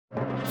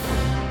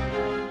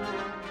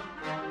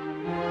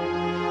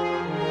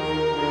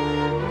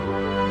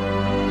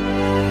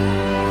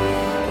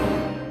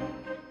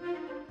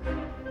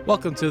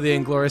Welcome to the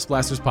Inglorious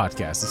Blasters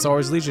podcast, the Star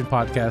Wars Legion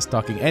podcast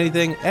talking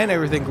anything and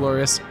everything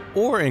glorious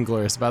or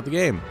inglorious about the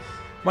game.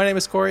 My name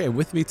is Corey, and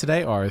with me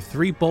today are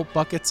three bolt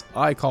buckets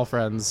I call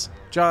friends,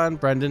 John,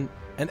 Brendan,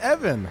 and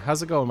Evan.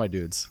 How's it going, my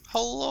dudes?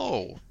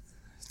 Hello.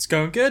 It's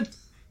going good.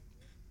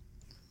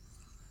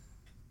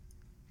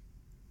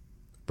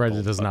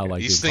 Brendan does not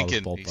like He's being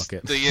thinking. called a bolt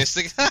bucket. He's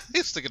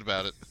thinking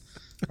about it.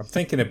 I'm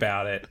thinking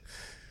about it.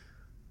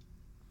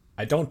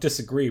 I don't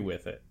disagree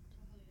with it,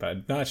 but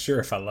I'm not sure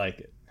if I like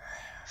it.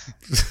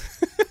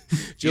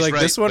 Do you like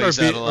this one, or out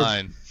of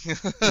line?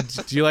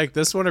 do you like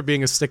this one, or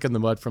being a stick in the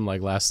mud from like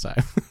last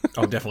time?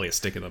 Oh, definitely a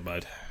stick in the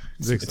mud.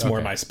 It's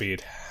more my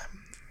speed.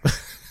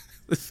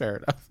 Fair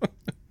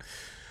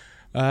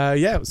enough.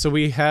 Yeah, so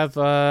we have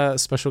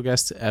special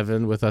guest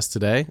Evan with us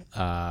today.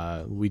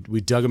 We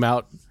dug him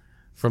out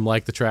from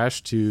like the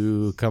trash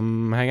to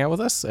come hang out with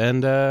us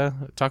and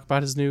talk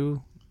about his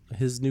new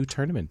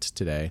tournament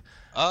today.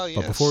 Oh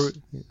yes.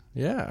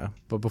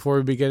 But before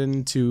we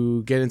begin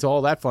to get into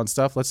all that fun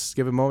stuff, let's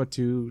give a moment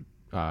to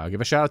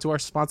give a shout out to our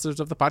sponsors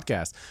of the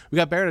podcast. We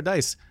got Baron of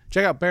Dice.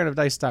 Check out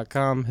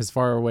baronofdice.com, his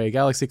Faraway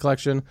Galaxy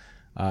collection.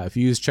 If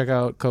you use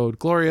checkout code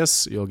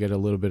Glorious, you'll get a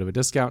little bit of a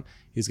discount.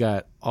 He's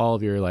got all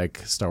of your like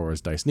Star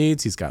Wars dice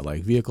needs. He's got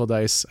like vehicle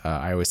dice.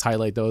 I always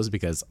highlight those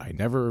because I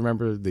never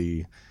remember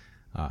the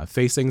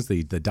facings,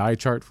 the die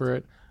chart for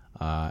it.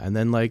 And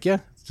then like, yeah,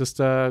 just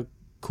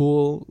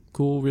cool,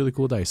 really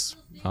cool dice.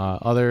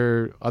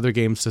 Other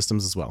game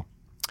systems as well.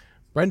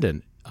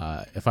 Brendan,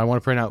 if I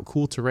want to print out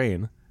cool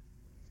terrain,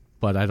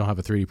 but I don't have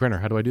a 3D printer,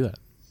 how do I do that?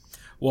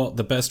 Well,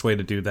 the best way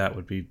to do that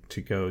would be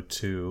to go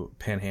to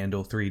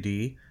Panhandle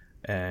 3D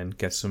and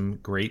get some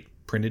great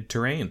printed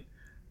terrain.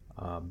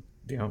 If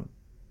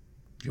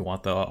you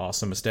want the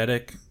awesome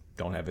aesthetic,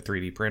 don't have a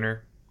 3D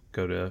printer,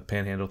 go to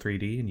Panhandle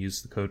 3D and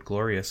use the code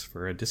Glorious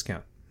for a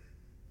discount.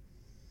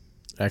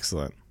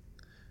 Excellent.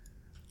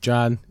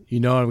 John, you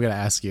know what I'm going to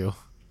ask you.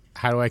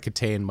 How do I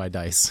contain my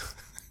dice?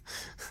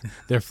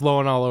 They're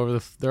flowing all over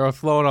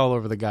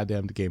the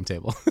goddamn game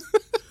table.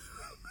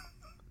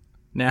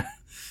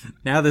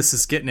 Now this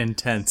is getting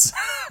intense.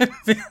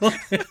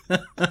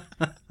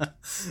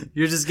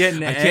 You're just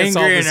getting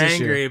angry and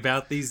angry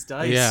about these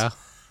dice. Yeah.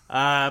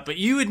 But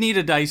you would need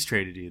a dice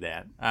tray to do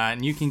that.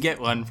 And you can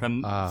get one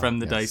from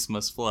the Dice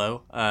Must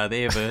Flow.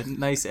 They have a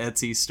nice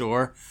Etsy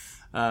store.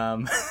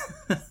 And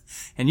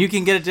you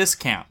can get a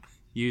discount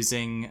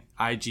using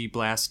IG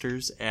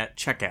Blasters at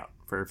checkout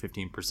for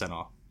 15%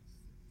 off.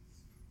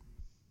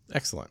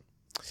 Excellent.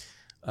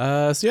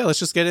 So yeah, let's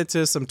just get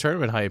into some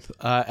tournament hype.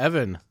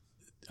 Evan,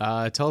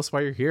 tell us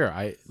why you're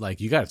here.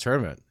 You got a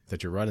tournament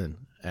that you're running.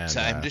 And,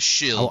 Time to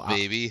shill,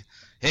 baby.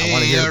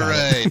 Hey, all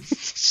right.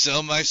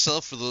 Sell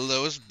myself for the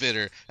lowest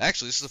bidder.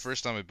 Actually, this is the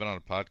first time I've been on a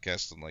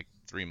podcast in like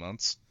 3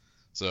 months.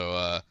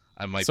 So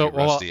I might be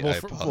rusty. I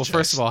apologize. Well,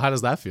 first of all, how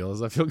does that feel? Does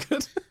that feel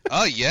good?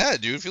 Oh, yeah,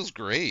 dude. It feels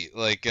great.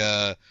 Like,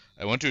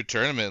 I went to a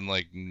tournament and,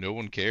 like, no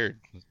one cared.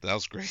 That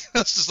was great.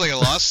 That's just like I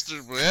lost.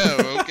 Yeah,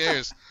 who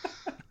cares?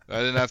 I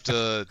didn't have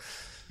to,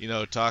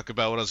 talk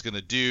about what I was going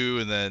to do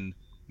and then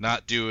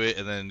not do it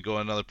and then go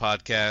on another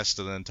podcast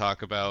and then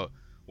talk about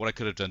what I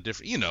could have done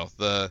different. If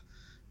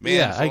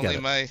only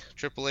my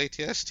AAA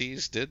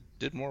TSTs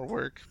did more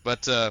work.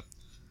 But turns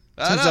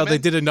out they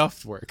did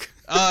enough work.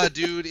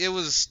 Dude, it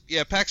was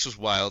PAX was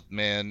wild,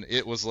 man.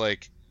 It was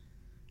like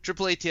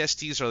AAA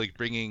TSTs are like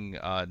bringing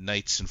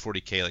Knights in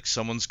 40K. Like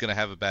someone's gonna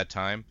have a bad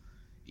time.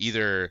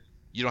 Either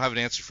you don't have an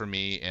answer for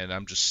me and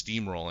I'm just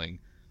steamrolling,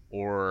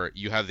 or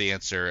you have the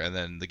answer and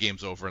then the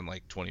game's over in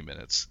like 20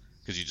 minutes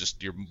because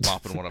you're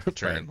mopping one up a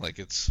turn. Right. Like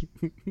it's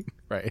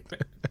right.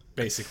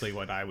 Basically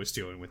what I was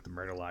doing with the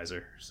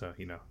Myrtleizer, so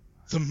The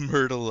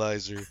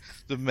Myrtleizer.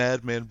 The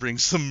madman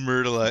brings some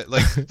Myrtleizer.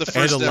 Like the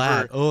first and a ever.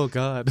 lad. Oh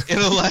god.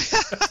 And a lad.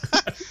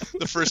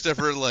 The first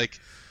ever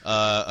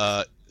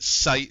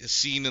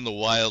seen in the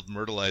wild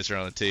Myrtleizer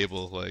on a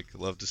table. Like,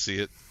 love to see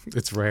it.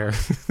 It's rare,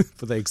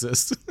 but they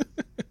exist.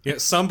 Yeah,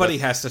 somebody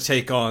has to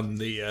take on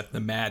the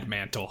mad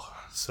mantle.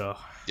 So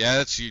yeah,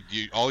 that's you,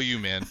 all you,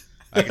 man.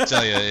 I can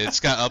tell you, it's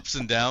got ups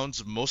and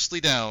downs, mostly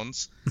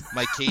downs.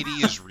 My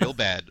KD is real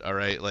bad. All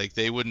right, like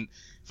they wouldn't.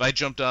 If I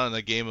jumped on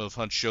a game of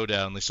Hunt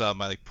Showdown, they saw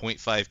my 0.5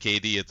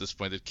 KD at this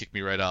point, they'd kick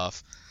me right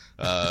off.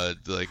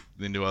 They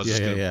knew I was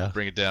just gonna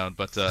bring it down.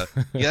 But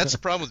that's the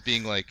problem with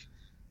being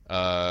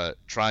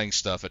trying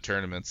stuff at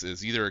tournaments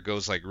is either it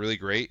goes like really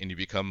great and you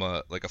become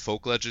a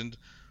folk legend,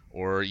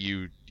 or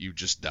you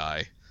just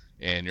die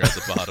and you're at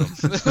the bottom.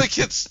 Like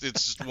it's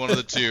just one of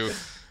the two.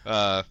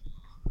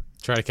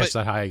 Try to catch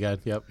that high again.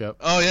 Yep.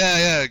 Oh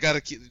yeah. Gotta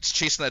keep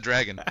chasing that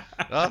dragon.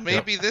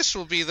 Maybe this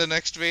will be the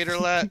next Vader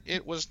lat.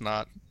 It was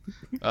not.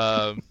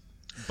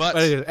 But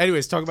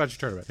anyways, talk about your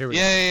tournament. Here we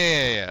go.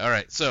 Yeah. All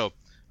right. So,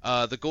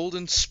 the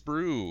Golden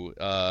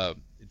Sprue,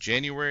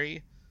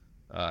 January.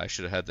 I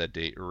should have had that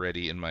date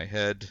ready in my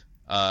head.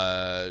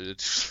 I'm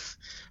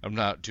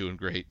not doing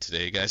great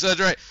today, guys. That's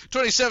right.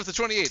 27th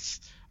to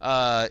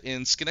 28th,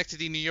 in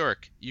Schenectady, New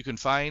York. You can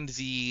find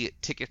the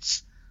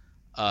tickets,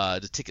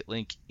 the ticket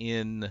link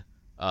in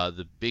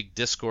the big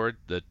Discord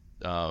that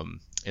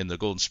in the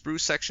Golden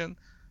Spruce section.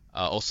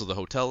 Also the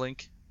hotel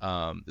link.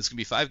 It's gonna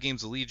be 5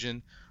 games of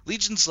Legion.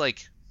 Legion's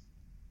like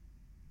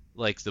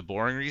the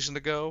boring reason to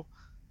go,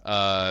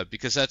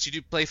 because that's you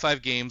do play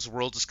 5 games.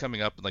 World is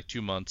coming up in like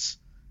 2 months,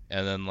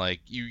 and then like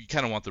you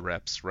kind of want the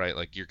reps, right?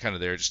 Like you're kind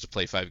of there just to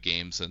play 5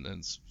 games and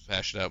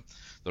hash it out.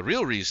 The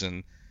real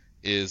reason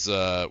is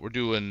we're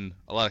doing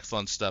a lot of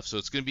fun stuff. So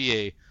it's gonna be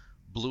a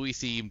Bluey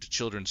themed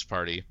children's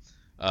party.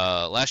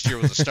 Last year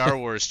was a Star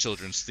Wars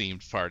children's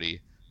themed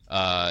party.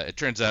 It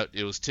turns out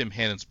it was Tim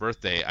Hannon's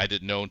birthday. I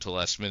didn't know until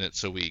last minute,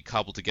 so we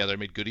cobbled together,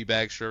 made goodie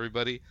bags for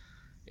everybody,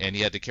 and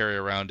he had to carry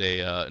around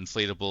a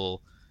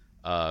inflatable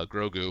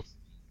Grogu.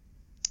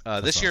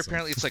 This year, awesome.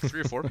 apparently, it's like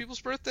 3 or 4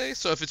 people's birthday.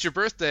 So if it's your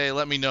birthday,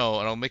 let me know,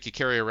 and I'll make you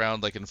carry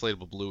around like an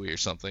inflatable Bluey or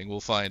something.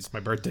 We'll find. It's my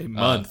birthday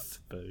month,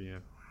 but yeah.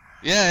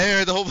 Yeah,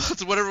 here the whole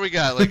whatever we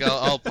got. Like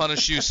I'll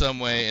punish you some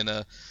way in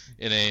a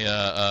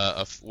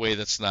way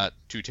that's not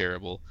too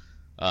terrible.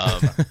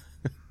 And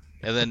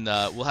then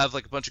we'll have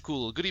like a bunch of cool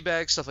little goodie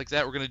bags, stuff like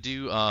that. We're gonna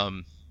do.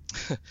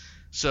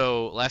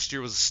 So last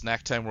year was a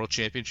Snack Time World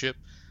Championship.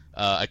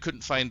 I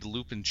couldn't find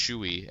Loopin'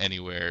 Chewy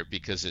anywhere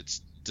because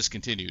it's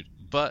discontinued.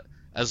 But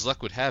as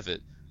luck would have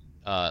it,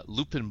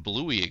 Loopin'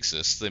 Bluey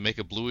exists. They make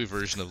a Bluey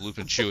version of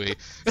Loopin' Chewy.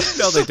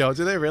 No, they don't.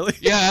 Do they really?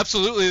 Yeah,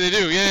 absolutely they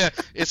do. Yeah.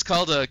 It's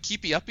called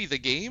Keepy Uppy the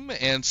game,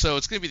 and so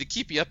it's going to be the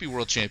Keepy Uppy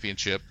World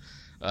Championship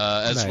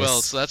as Nice.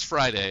 well. So that's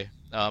Friday.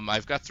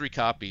 I've got 3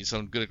 copies, so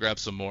I'm going to grab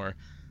some more.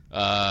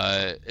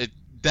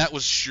 That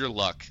was sheer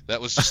luck. That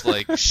was just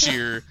like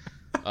sheer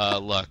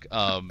luck.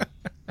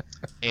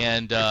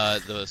 And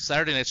the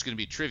Saturday night's going to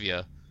be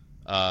trivia.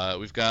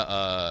 We've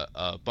got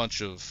a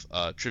bunch of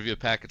trivia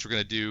packets we're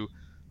going to do.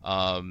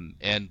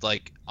 And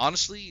like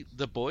honestly,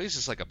 the boys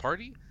is like a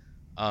party.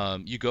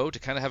 You go to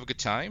kind of have a good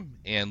time,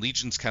 and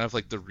Legion's kind of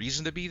like the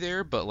reason to be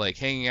there, but like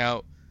hanging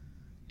out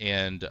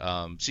and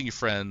seeing your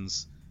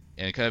friends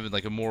and kind of in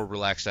like a more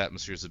relaxed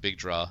atmosphere is a big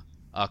draw.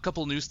 A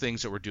couple new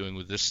things that we're doing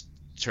with this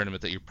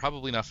tournament that you're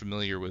probably not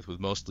familiar with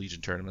most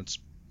Legion tournaments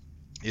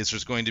is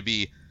there's going to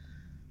be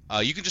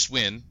you can just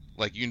win.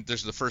 Like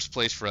there's the first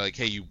place for like,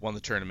 hey, you won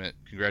the tournament,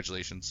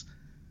 congratulations.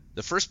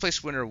 The first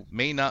place winner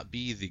may not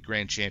be the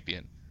grand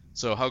champion.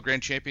 So how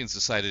grand champions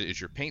decided is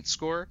your paint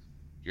score,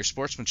 your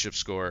sportsmanship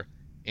score,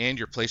 and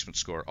your placement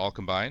score all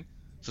combined.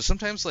 So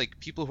sometimes like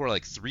people who are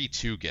like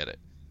 3-2 get it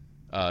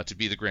to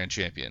be the grand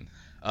champion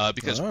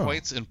because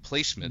points and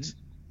placement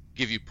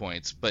give you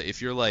points. But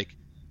if you're like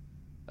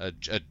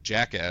a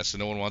jackass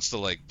and no one wants to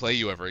like play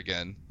you ever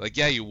again, like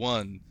yeah, you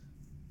won,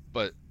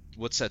 but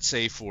what's that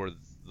say for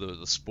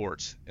the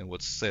sport, and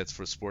what's say it's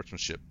for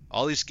sportsmanship?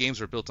 All these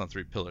games are built on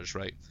 3 pillars,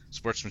 right?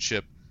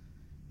 Sportsmanship,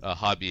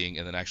 hobbying,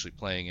 and then actually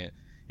playing it.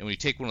 And when you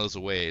take one of those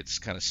away, it's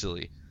kind of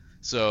silly.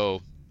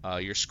 So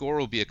your score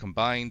will be a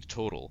combined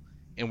total,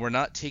 and we're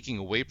not taking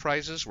away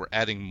prizes, we're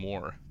adding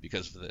more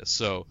because of this.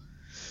 So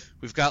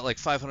we've got like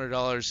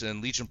 $500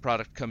 in Legion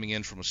product coming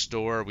in from a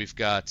store. We've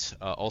got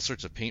all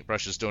sorts of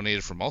paintbrushes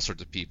donated from all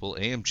sorts of people.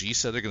 AMG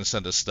said they're going to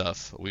send us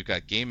stuff. We've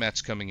got game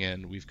mats coming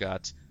in. We've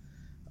got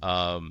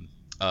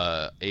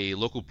a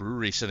local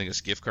brewery sending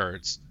us gift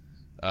cards.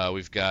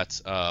 We've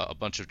got a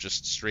bunch of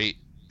just straight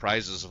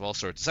prizes of all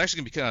sorts. It's actually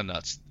gonna be kind of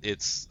nuts.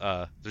 It's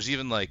there's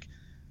even like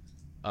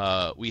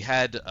we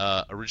had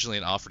originally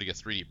an offer to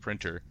get a 3D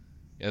printer,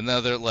 and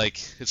now they're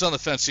like it's on the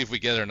fence, see if we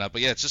get it or not.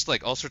 But yeah, it's just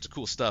like all sorts of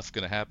cool stuff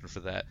gonna happen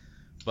for that.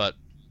 But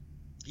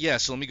yeah,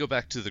 so let me go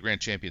back to the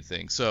grand champion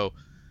thing. So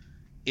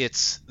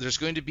there's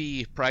going to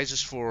be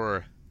prizes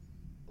for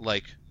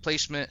like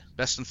placement,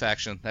 best in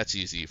faction. That's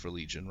easy for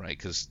Legion, right?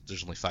 Because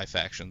there's only 5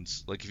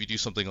 factions. Like if you do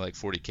something like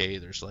 40k,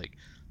 there's like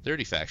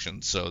 30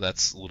 factions, so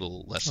that's a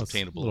little less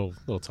obtainable. A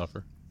little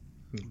tougher.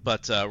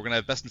 But we're gonna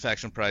have best in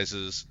faction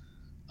prizes,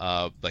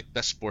 like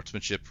best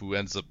sportsmanship. Who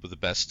ends up with the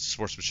best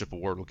sportsmanship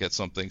award will get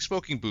something.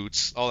 Smoking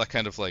boots, all that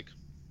kind of like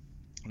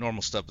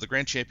normal stuff. But the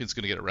grand champion's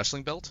gonna get a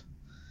wrestling belt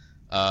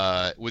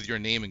with your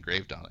name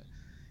engraved on it.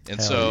 And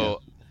Hell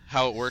so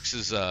how it works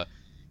is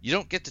you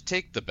don't get to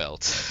take the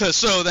belt.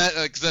 So that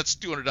cause that's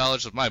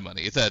 $200 of my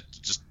money that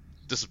just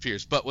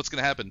disappears. But what's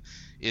gonna happen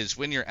is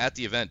when you're at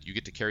the event, you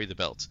get to carry the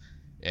belt.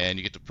 And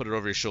you get to put it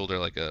over your shoulder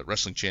like a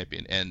wrestling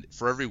champion. And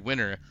for every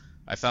winner,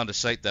 I found a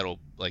site that'll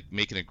like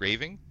make an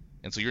engraving,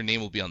 and so your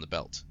name will be on the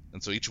belt.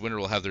 And so each winner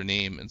will have their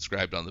name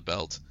inscribed on the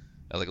belt,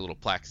 like a little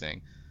plaque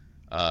thing.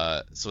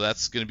 So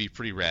that's going to be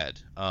pretty rad.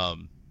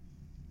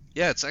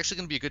 Yeah, it's actually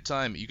going to be a good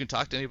time. You can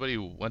talk to anybody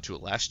who went to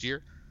it last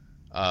year.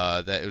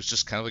 That it was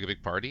just kind of like a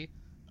big party.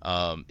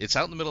 It's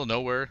out in the middle of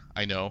nowhere.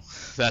 I know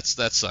that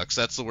sucks.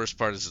 That's the worst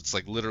part. Is it's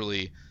like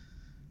literally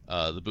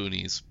the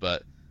boonies,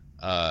 but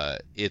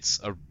it's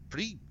a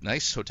pretty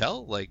nice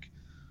hotel. Like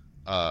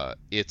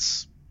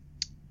it's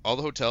all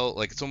the hotel,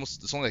 like it's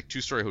only like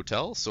 2-story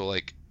hotel, so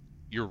like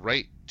you're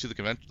right to the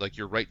convention, like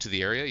you're right to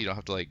the area. You don't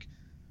have to like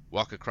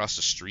walk across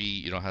the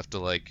street, you don't have to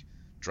like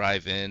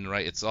drive in,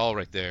 right? It's all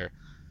right there.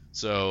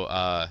 So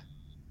I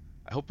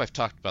hope I've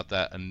talked about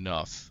that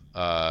enough.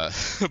 But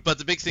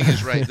the big thing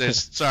is, right,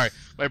 sorry,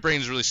 my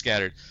brain is really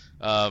scattered.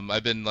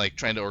 I've been like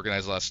trying to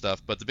organize a lot of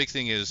stuff, but the big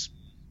thing is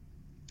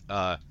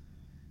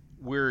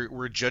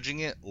we're judging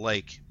it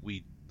like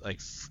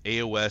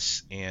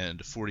AOS and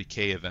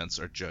 40K events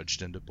are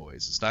judged into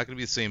boys. It's not going to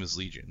be the same as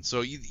Legion.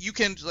 So you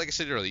can, like I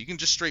said earlier, you can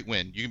just straight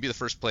win. You can be the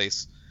first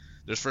place.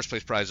 There's first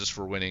place prizes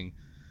for winning,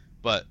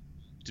 but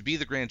to be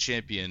the grand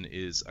champion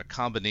is a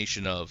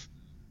combination of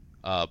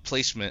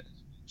placement,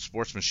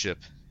 sportsmanship,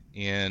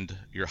 and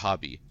your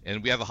hobby.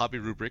 And we have a hobby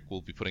rubric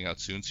we'll be putting out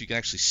soon, so you can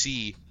actually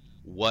see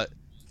what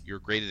you're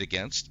graded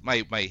against.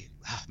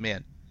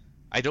 Man,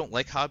 I don't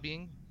like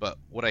hobbying, but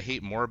what I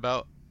hate more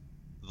about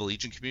the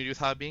Legion community with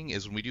hobbying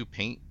is when we do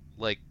paint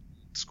like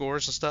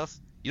scores and stuff,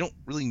 you don't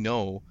really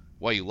know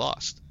why you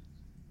lost.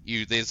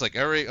 It's like,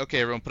 all right,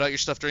 okay, everyone, put out your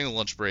stuff during the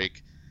lunch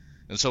break,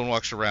 and someone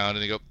walks around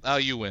and they go, oh,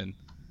 you win,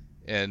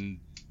 and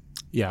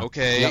yeah,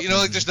 okay, yep.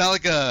 like there's not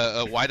like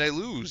a why'd I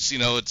lose,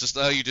 it's just,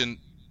 oh, you didn't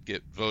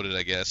get voted,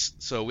 I guess.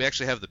 So we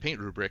actually have the paint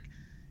rubric,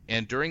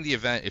 and during the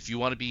event, if you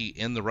want to be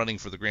in the running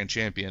for the grand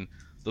champion,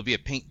 there'll be a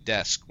paint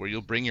desk where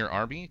you'll bring your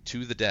army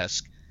to the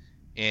desk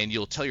and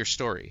you'll tell your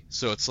story.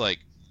 So it's like,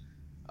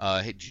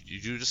 hey, did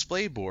you do a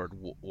display board?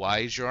 Why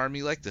is your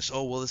army like this?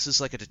 Oh, well, this is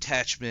like a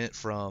detachment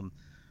from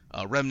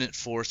a remnant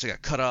force. I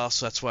got cut off,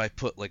 so that's why I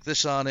put like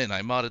this on it, and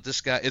I modded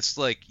this guy. It's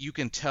like you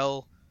can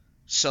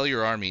sell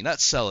your army,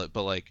 not sell it,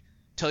 but like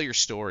tell your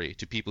story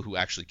to people who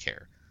actually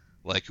care,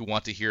 like who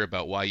want to hear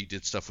about why you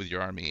did stuff with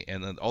your army,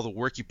 and then all the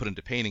work you put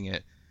into painting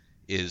it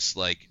is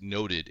like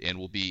noted and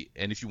will be.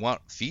 And if you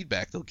want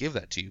feedback, they'll give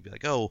that to you. Be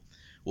like, oh,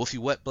 well, if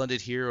you wet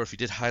blended here, or if you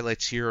did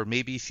highlights here, or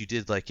maybe if you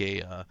did like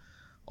a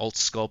alt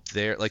sculpt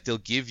there, like they'll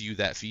give you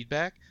that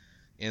feedback.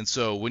 And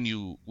so when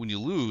you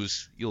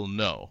lose, you'll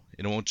know,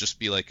 and it won't just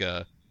be like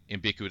a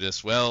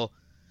ambiguous, well,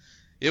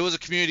 it was a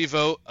community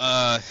vote,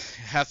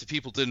 half the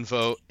people didn't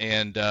vote,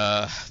 and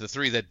the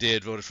 3 that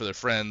did voted for their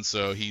friends,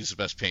 so he's the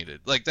best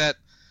painted. Like that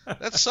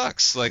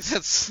sucks. Like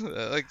that's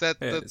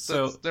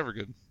that's never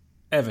good.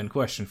 Evan,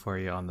 question for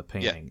you on the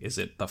painting. Yeah. Is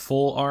it the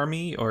full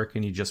army, or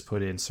can you just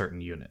put in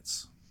certain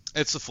units?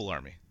 It's the full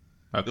army.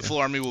 Okay. The full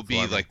army will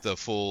be like the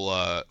full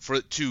for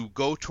it to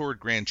go toward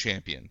grand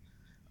champion.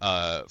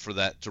 For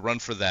that, to run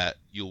for that,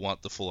 you'll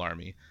want the full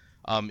army.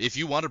 If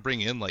you want to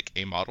bring in like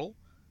a model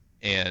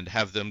and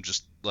have them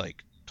just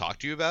like talk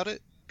to you about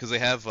it, because they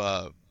have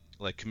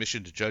like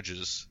commissioned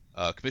judges,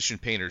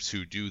 commissioned painters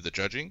who do the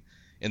judging,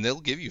 and they'll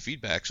give you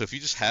feedback. So if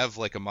you just have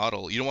like a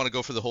model, you don't want to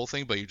go for the whole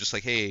thing, but you're just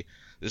like, hey,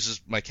 this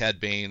is my Cad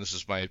Bane, this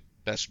is my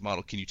best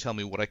model, can you tell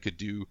me what I could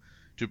do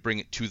to bring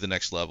it to the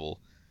next level?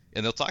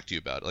 And they'll talk to you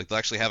about it. Like they'll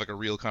actually have like a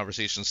real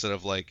conversation instead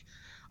of like,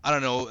 I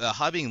don't know,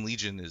 hobbying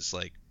Legion is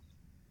like,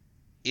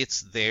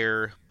 it's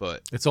there,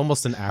 but it's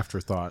almost an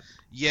afterthought.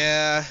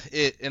 Yeah,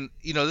 and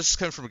this is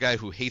coming from a guy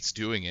who hates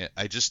doing it.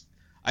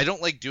 I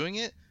don't like doing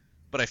it,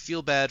 but I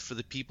feel bad for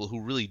the people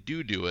who really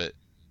do it,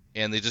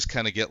 and they just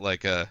kind of get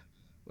like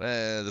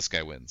this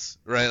guy wins,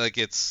 right? Like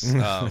it's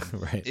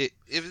right.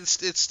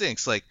 It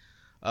stinks. Like,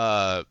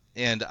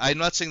 and I'm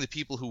not saying the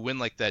people who win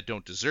like that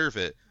don't deserve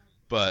it,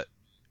 but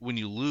when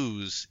you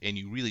lose and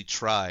you really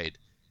tried,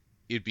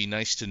 it'd be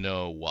nice to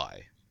know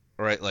why.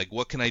 All right, like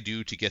what can I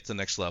do to get to the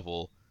next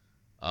level?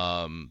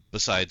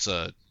 Besides,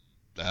 I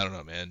don't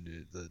know,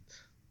 man. The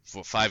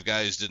 5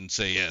 guys didn't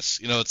say yes.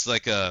 It's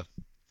like I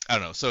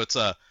don't know. So it's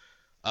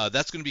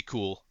that's gonna be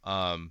cool.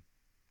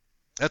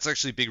 That's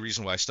actually a big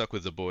reason why I stuck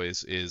with the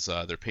boys is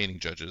their painting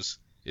judges,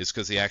 is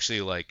because they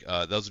actually like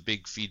that was a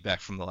big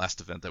feedback from the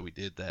last event that we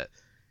did, that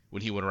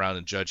when he went around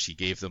and judged, he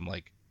gave them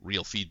like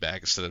real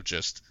feedback instead of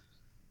just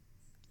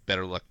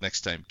better luck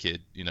next time,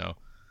 kid. Yeah.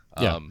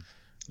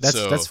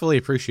 That's fully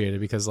appreciated,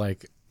 because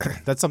like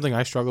that's something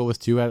I struggle with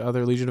too at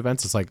other Legion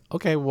events. It's like,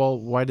 okay, well,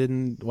 why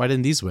didn't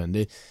these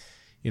win?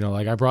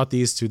 Like I brought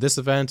these to this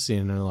event,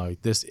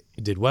 like this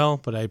did well,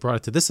 but I brought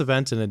it to this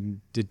event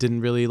and it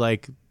didn't really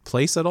like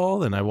place at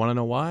all, and I want to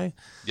know why.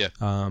 Yeah.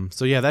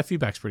 So yeah, that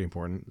feedback's pretty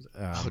important.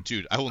 Oh,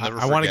 dude, I will never.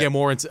 I want to get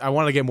more into. I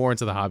want to get more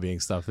into the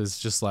hobbying stuff. It's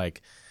just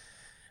like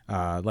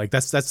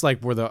that's like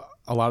where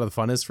a lot of the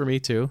fun is for me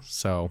too.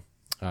 So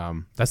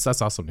that's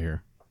awesome to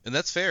hear. And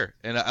that's fair.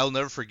 And I'll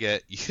never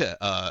forget,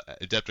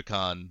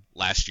 Adepticon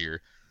last year.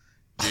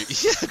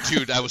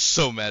 Dude, I was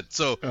so mad.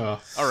 So,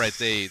 all right,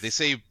 they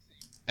say,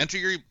 enter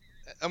your.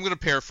 I'm gonna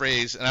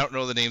paraphrase, and I don't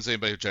know the names of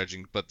anybody who's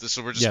judging, but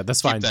so we're just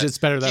that's fine. It's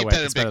better that way.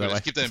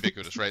 Keep that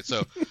ambiguous, right?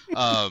 So,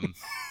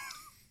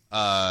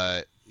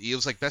 it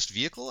was like best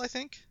vehicle, I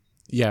think.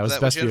 Yeah, it was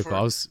best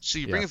vehicle. So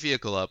you bring a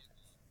vehicle up.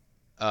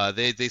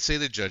 They say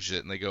they judged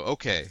it, and they go,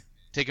 okay,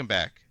 take him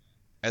back,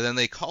 and then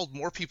they called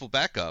more people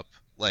back up,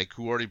 like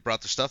who already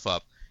brought their stuff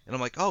up, and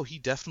I'm like, oh, he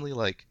definitely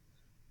like,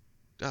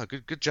 oh,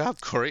 good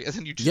job, Corey. And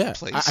then you just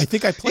placed. I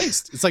think I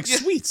placed. It's like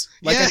sweet.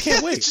 Like I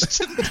can't wait. Just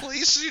didn't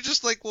place. You're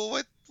just like, well,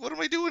 what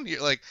am I doing here?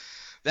 Like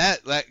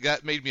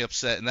that made me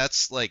upset, and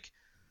that's like,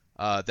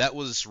 that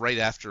was right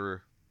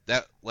after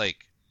that. Like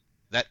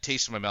that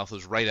taste in my mouth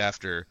was right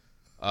after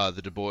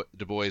the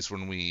Du Bois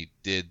when we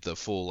did the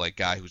full like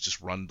guy who's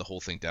just run the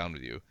whole thing down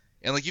with you,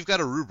 and like you've got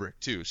a rubric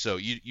too, so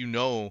you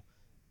know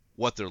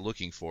what they're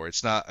looking for.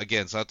 It's not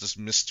this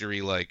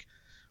mystery like,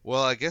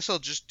 well, I guess I'll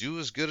just do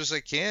as good as I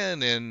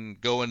can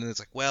and go in, and it's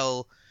like,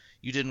 well,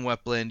 you didn't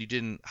wet blend, you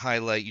didn't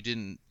highlight, you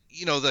didn't,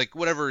 like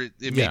whatever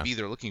it may be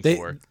they're looking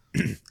for.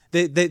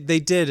 They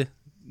did,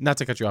 not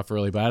to cut you off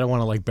early, but I don't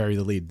want to like bury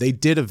the lead. They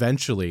did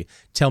eventually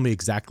tell me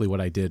exactly what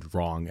I did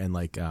wrong and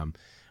like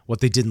what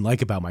they didn't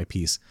like about my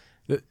piece.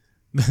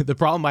 The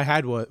problem I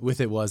had with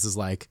it was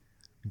like,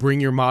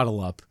 bring your model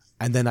up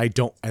and then I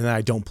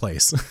don't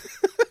place.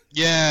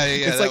 Yeah.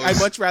 It's like I'd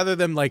much rather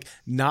them like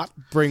not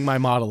bring my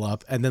model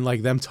up and then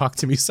like them talk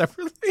to me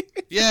separately.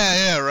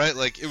 Yeah, right.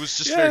 Like it was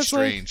just very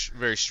strange,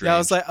 very strange. Yeah,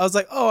 I was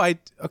like, oh, I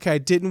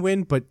didn't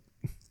win, but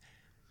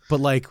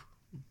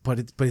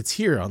it's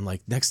here on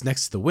like next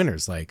to the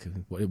winners. Like,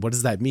 what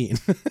does that mean?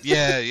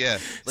 Yeah.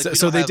 Like,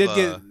 so they did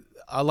get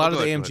a lot of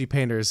the AMG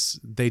painters.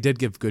 They did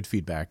give good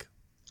feedback.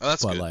 Oh,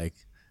 that's good. Like,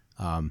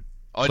 I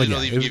didn't know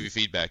they even gave you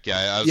feedback.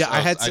 Yeah,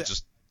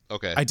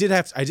 I did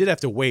have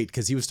to wait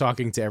because he was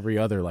talking to every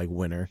other like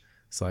winner.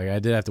 So like, I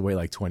did have to wait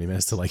like 20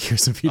 minutes to like hear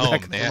some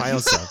feedback on my own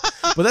stuff.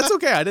 But that's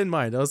okay. I didn't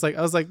mind. I was like,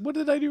 what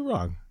did I do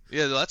wrong?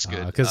 Yeah, that's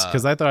good.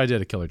 Because I thought I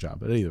did a killer job.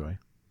 But either way,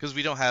 because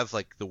we don't have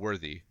like the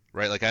worthy,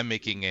 right? Like I'm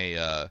making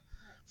a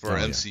for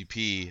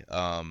MCP.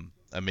 I'm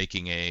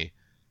making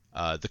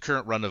the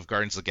current run of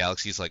Guardians of the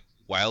Galaxy is like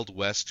Wild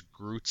West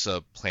Groot's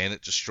a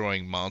planet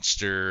destroying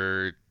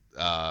monster.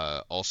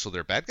 Also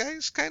they're bad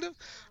guys, kind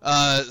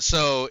of.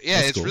 So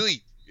yeah, that's it's cool.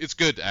 It's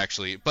good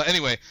actually. But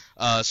anyway,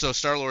 so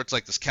Star-Lord's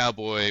like this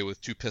cowboy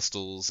with 2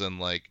 pistols and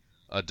like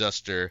a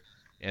duster,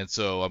 and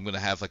so I'm gonna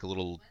have like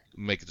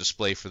make a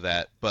display for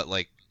that. But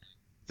like,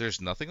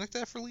 there's nothing like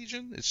that for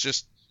Legion. It's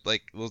just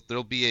like, well,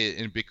 there'll be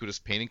an ubiquitous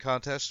painting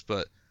contest,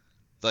 but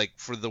like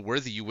for the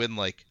worthy, you win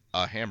like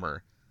a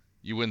hammer,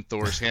 you win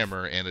Thor's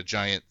hammer and a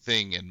giant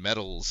thing and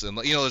medals, and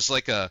there's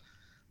like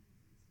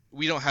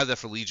we don't have that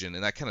for Legion,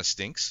 and that kind of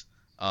stinks.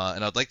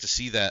 And I'd like to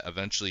see that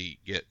eventually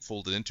get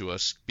folded into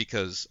us,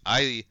 because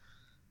I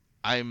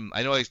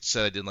know I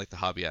said I didn't like the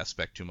hobby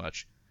aspect too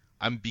much.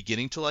 I'm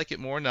beginning to like it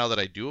more now that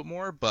I do it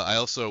more, but I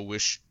also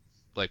wish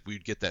like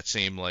we'd get that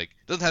same, like,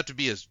 it doesn't have to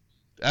be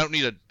I don't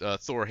need a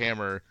Thor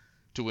hammer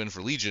to win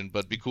for Legion, but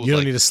it'd be cool. You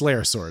don't need a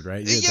Slayer sword,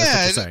 right?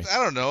 Yeah, I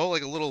don't know,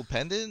 like a little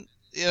pendant.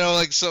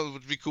 Like, so it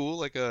would be cool.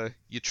 Like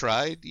you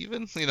tried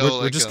even.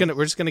 We're just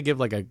gonna give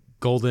like a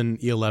golden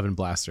E11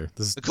 blaster.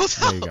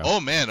 There you go.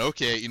 Oh man,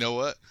 okay. You know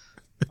what?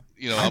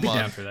 I'd be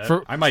down for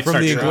that. I might from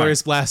start the trying.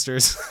 Inglorious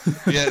Blasters.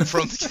 Yeah,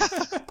 from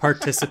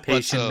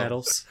participation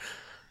medals.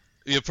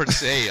 Yeah,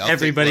 hey,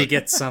 everybody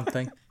gets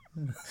something.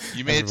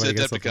 You made it to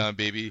Adepticon,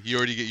 baby. You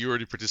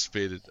already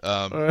participated.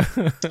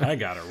 I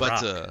got a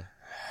rock.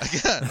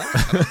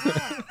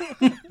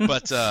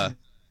 But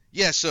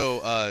yeah.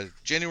 So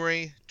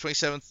January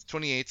 27th,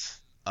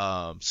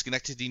 28th,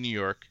 Schenectady, New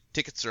York.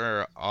 Tickets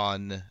are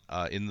on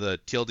in the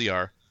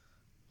TLDR,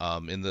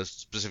 in the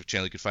specific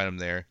channel. You can find them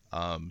there.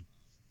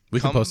 We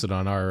can post it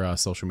on our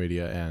social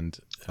media and.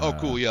 Oh,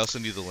 cool! Yeah, I'll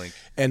send you the link.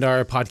 And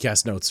our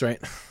podcast notes,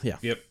 right? Yeah.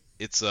 Yep.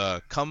 It's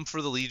come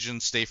for the Legion,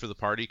 stay for the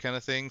party kind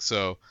of thing.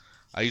 So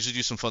I usually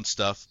do some fun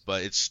stuff,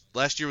 but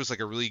last year was like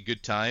a really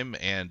good time,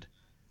 and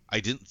I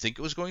didn't think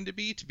it was going to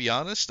be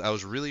honest. I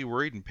was really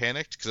worried and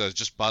panicked because I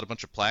just bought a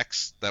bunch of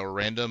plaques that were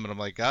random, and I'm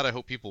like, God, I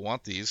hope people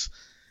want these.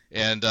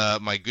 And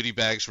my goodie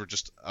bags were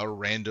just a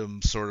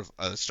random sort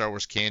of Star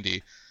Wars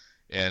candy,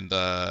 and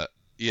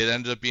it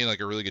ended up being like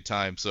a really good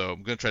time. So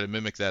I'm gonna try to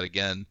mimic that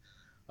again.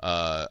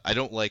 I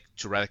don't like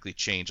to radically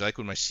change. I like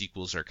when my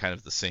sequels are kind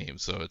of the same.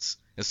 So it's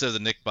instead of the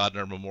Nick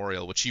Bodnar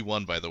Memorial, which he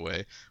won, by the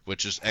way,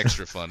 which is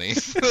extra funny.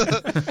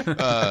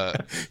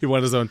 He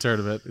won his own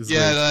tournament.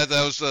 Yeah,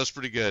 that was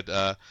pretty good.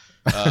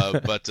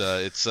 But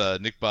it's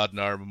Nick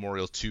Bodnar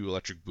Memorial 2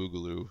 Electric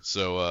Boogaloo.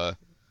 So,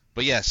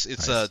 but yes,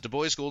 it's nice. Du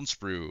Bois Golden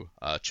Sprue.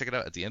 Check it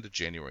out at the end of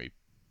January.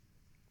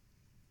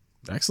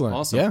 Excellent.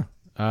 Awesome.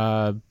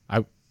 Yeah.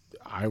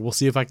 I will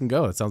see if I can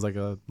go. It sounds like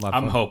a lot of fun.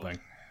 I'm hoping.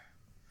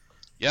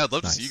 Yeah, I'd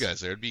love to see you guys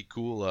there. It'd be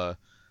cool.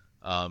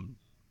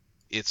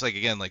 It's like,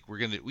 again, like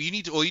you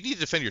need to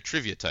defend your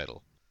trivia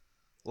title.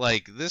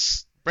 Like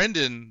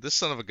Brendan, this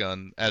son of a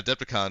gun at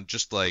Adepticon,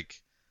 just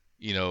like,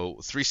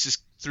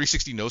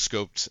 360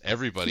 no-scoped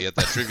everybody at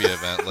that trivia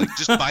event, like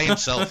just by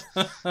himself.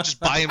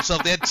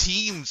 They had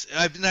teams.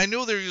 I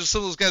know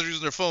some of those guys were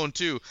using their phone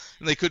too,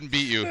 and they couldn't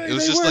beat you. It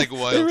was just like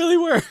wild. They really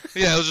were.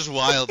 Yeah, it was just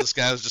wild. This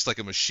guy was just like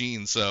a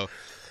machine. So.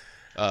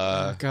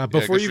 God!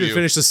 Before you even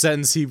finished the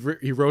sentence, he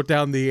wrote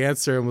down the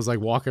answer and was like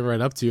walking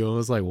right up to you. I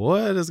was like,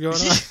 "What is going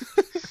on?"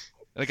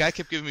 And the guy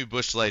kept giving me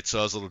Busch Light, so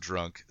I was a little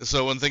drunk.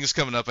 So when things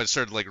coming up, I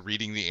started like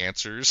reading the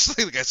answers.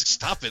 The guy's like,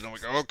 "Stop it!" I'm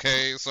like,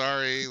 "Okay,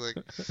 sorry." Like,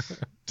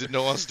 didn't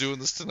know I was doing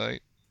this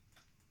tonight.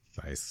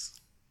 Nice.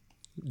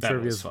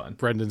 That was fun.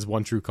 Brendan's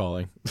one true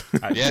calling.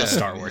 Yeah,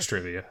 Star Wars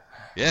trivia.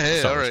 Yeah, hey,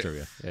 Star all Wars right.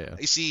 trivia. Yeah.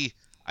 You see,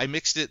 I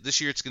mixed it.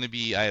 This year it's going to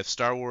be, I have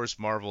Star Wars,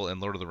 Marvel, and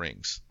Lord of the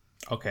Rings.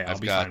 Okay, I'll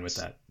be fine with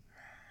that.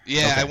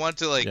 Yeah, Okay. I want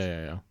to like,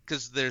 Yeah.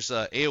 because there's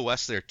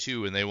AOS there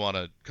too, and they want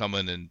to come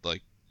in and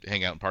like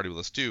hang out and party with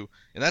us too,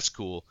 and that's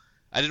cool.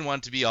 I didn't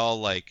want it to be all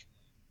like,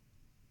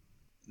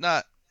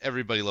 not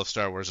everybody loves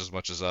Star Wars as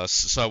much as us,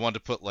 so I wanted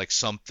to put like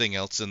something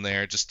else in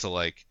there just to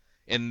like,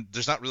 and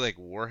there's not really like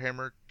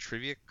Warhammer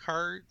trivia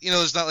card,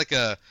 there's not like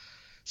a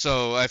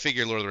So I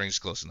figure Lord of the Rings is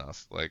close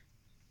enough. Like,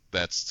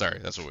 that's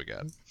what we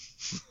got.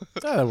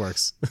 Oh, that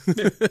works.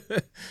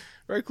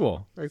 Very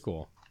cool. Very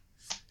cool.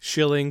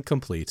 Shilling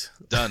complete.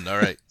 Done. All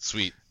right.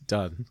 Sweet.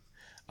 Done.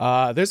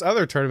 There's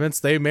other tournaments.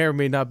 They may or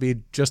may not be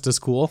just as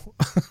cool.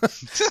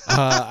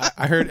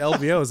 I heard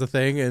LVO is a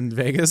thing in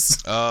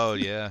Vegas. Oh,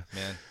 yeah,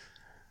 man.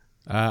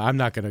 I'm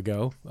not going to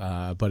go,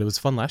 but it was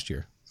fun last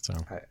year. So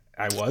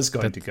I was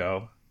going to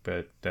go,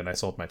 but then I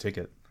sold my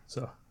ticket.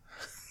 So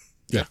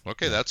yeah.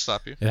 Okay, that'd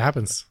stop you. It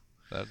happens.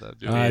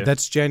 That'd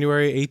That's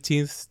January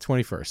 18th,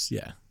 21st.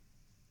 Yeah.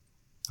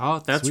 Oh,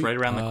 that's Sweet. right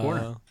around the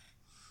corner.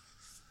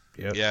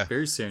 Yeah.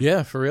 Very soon.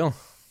 Yeah, for real.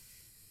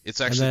 It's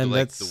actually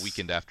like that's- the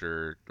weekend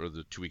after, or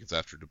the 2 weekends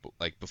after,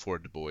 like before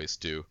Du Bois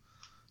too.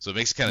 So it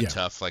makes it kind of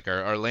tough. Like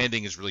our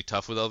landing is really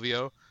tough with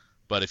LVO,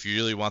 but if you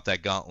really want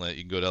that gauntlet,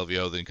 you can go to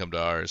LVO, then come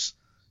to ours,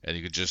 and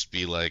you could just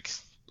be like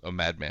a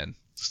madman,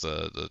 just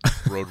the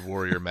road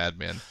warrior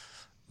madman.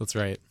 That's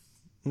right.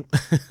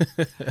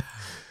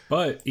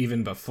 But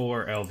even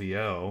before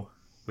LVO,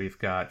 we've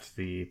got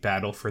the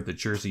Battle for the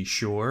Jersey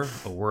Shore,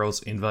 a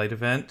World's Invite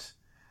event.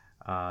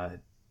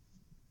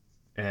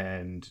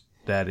 And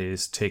that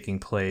is taking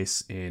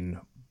place in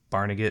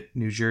Barnegat,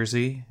 New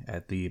Jersey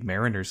at the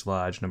Mariners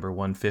Lodge number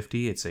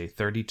 150. It's a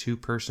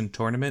 32-person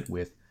tournament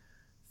with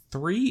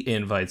 3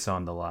 invites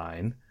on the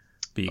line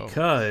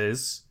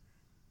because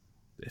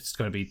it's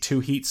going to be 2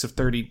 heats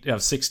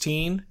of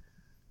 16,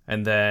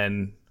 and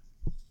then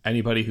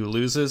anybody who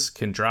loses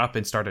can drop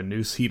and start a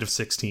new heat of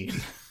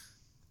 16.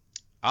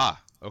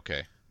 Ah,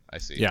 okay. I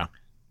see. Yeah.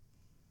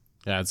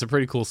 Yeah, it's a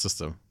pretty cool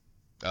system.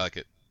 I like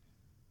it.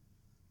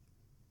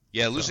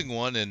 Yeah, losing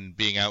one and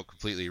being out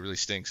completely really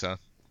stinks, huh?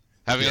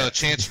 Having a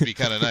chance would be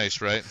kind of nice,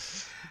 right?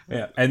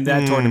 Yeah, and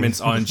that tournament's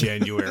on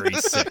January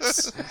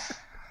 6th.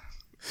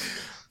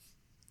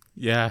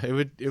 Yeah, it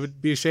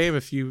would be a shame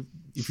if you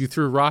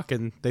threw rock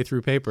and they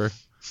threw paper.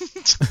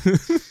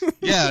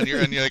 Yeah, and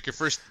you're like your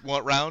first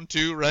round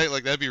too, right?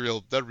 Like that'd be a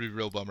real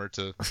bummer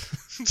to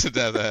have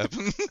that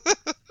happen.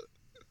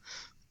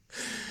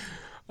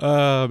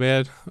 Oh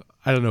man,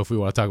 I don't know if we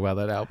want to talk about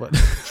that now, but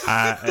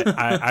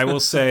I will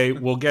say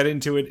we'll get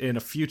into it in a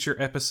future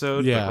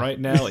episode. Yeah. But right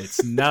now,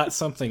 it's not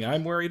something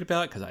I'm worried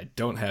about because I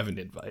don't have an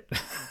invite.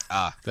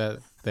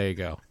 there you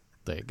go.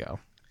 There you go.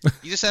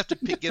 You just have to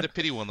get a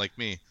pity one like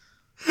me.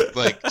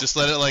 Like just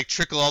let it like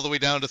trickle all the way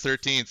down to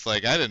 13th.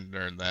 Like I didn't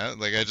earn that.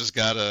 Like I just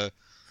got like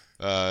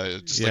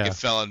it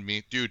fell on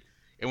me, dude.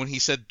 And when he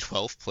said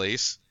 12th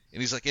place,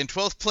 and he's like in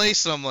 12th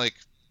place, and I'm like,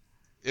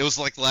 it was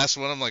like the last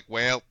one. I'm like,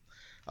 well.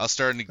 I was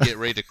starting to get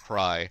ready to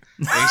cry.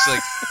 And he's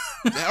like,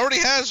 "It already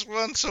has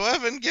one, so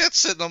Evan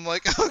gets it." And I'm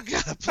like, "Oh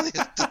God, please,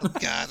 oh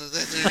God!"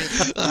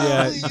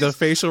 Yeah, the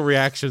facial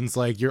reactions,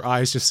 like your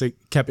eyes just like,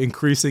 kept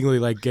increasingly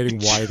like getting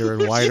wider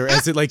and wider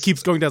as it like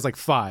keeps going down. It's like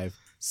 5,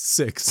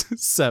 6,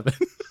 7.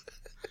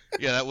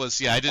 Yeah, that was.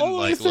 Yeah, I didn't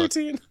Only like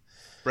 13. Look,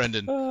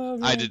 Brendan.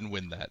 I didn't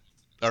win that.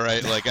 All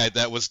right, like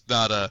that was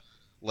not a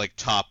like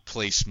top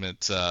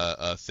placement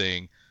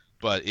thing,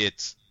 but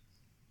it's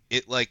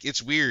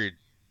it's weird.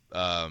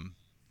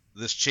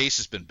 This chase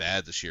has been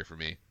bad this year for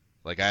me.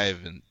 Like I've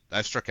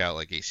struck out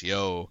like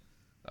ACO,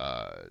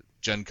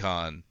 Gen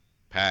Con,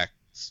 PAX,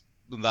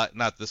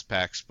 not this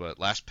PAX, but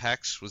last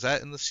PAX. Was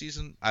that in the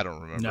season? I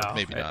don't remember. No,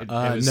 Maybe not.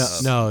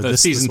 No. The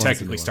season this one's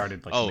technically the one.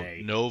 started like Oh,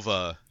 May.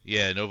 Nova.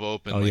 Yeah, Nova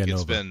Open. Oh, like yeah, it's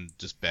Nova. been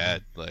just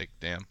bad. Like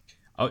damn.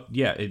 Oh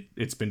yeah,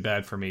 it's been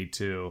bad for me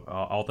too.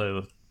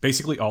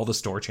 Basically all the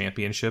store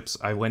championships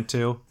I went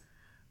to,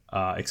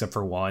 except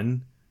for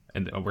one,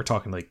 and we're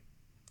talking like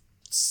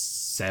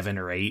 7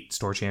 or 8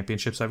 store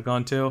championships I've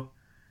gone to.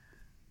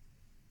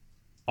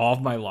 All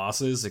of my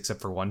losses,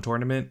 except for one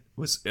tournament,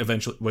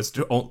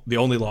 the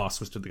only loss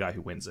was to the guy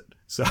who wins it.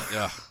 So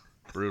Yeah,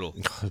 brutal.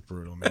 That's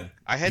brutal, man.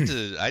 I had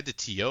to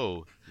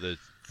TO the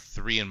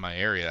 3 in my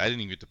area. I didn't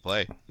even get to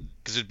play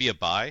because it'd be a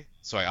bye,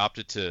 so I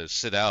opted to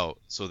sit out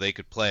so they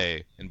could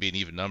play and be an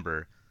even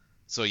number.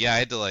 So yeah, I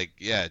had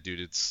to dude.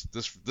 It's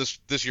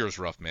this year was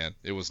rough, man.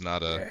 It was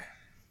not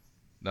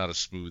a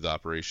smooth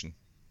operation.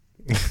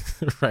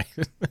 Right.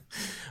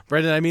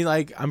 Brendan, I mean,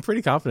 like, I'm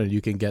pretty confident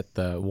you can get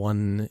the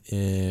one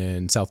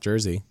in South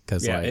Jersey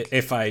because, like,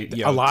 if I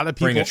a lot of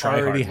bring people a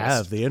try-hard already list.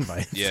 have the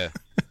invite. Yeah.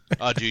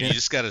 Oh, dude,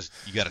 you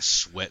gotta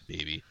sweat,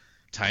 baby.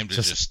 Time to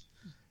just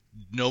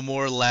no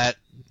more lat.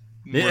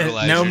 Yeah,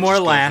 Just no more go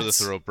for the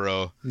lats. throat,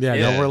 bro. Yeah,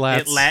 Yeah. no more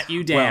lats. It lat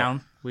you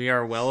down. We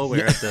are well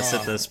aware of this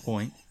at this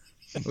point.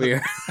 We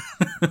are.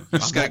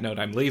 On that note,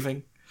 I'm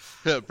leaving.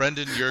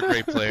 Brendan, you're a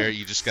great player.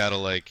 You just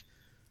gotta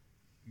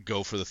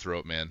go for the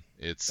throat, man.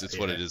 It's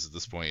what it is at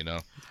this point, you know.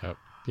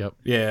 Yep.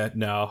 Yeah,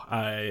 no,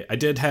 I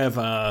did have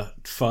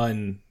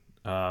fun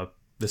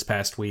this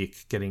past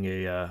week getting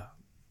a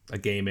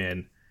game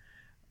in.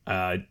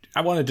 I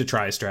wanted to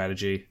try a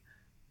strategy,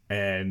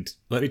 and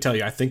let me tell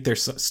you, I think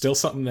there's still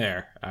something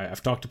there.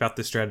 I've talked about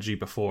this strategy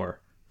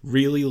before.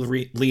 Really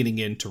leaning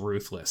into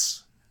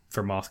Ruthless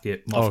for Moff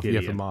Gideon.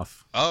 For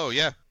Moff. Oh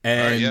yeah.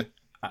 And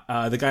All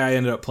right, the guy I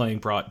ended up playing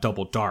brought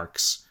double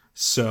darks.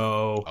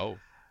 So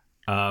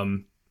Oh.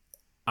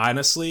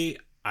 honestly,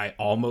 I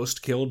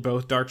almost killed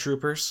both Dark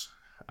Troopers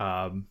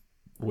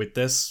with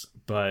this,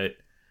 but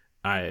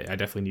I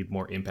definitely need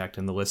more impact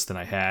in the list than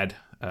I had.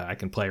 I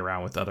can play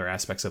around with other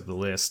aspects of the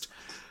list,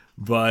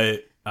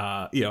 but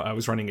I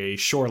was running a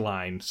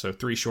shoreline, so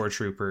 3 shore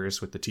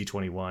troopers with the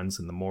T-21s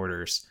and the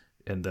mortars,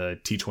 and the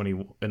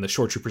T-20 and the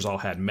shore troopers all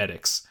had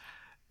medics.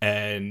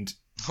 And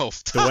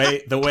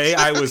the way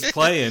I was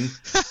playing,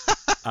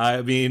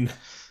 I mean,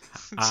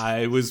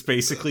 I was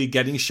basically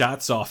getting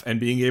shots off and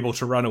being able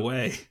to run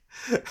away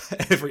with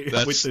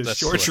the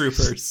shore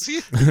troopers,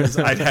 because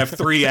I'd have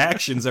 3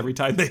 actions every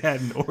time they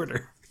had an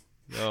order.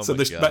 Oh so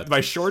God.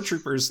 My shore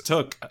troopers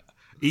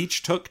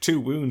each took 2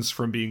 wounds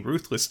from being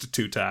ruthless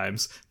 2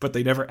 times, but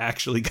they never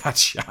actually got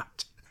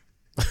shot.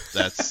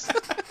 That's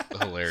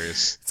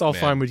hilarious. It's all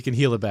man. fine, but you can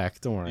heal it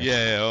back. Don't worry.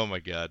 Yeah. Oh my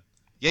God.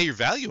 Yeah, your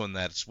value on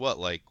that is what?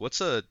 Like, what's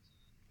a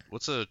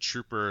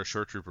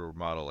shore trooper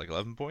model? Like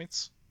 11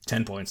 points?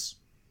 10 points.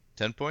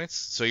 10 points?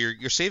 So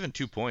you're saving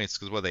 2 points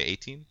because what are they?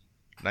 18?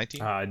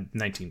 19?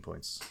 19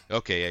 points.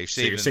 Okay, yeah, you're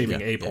So saving. you're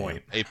saving a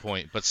point. A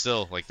point, but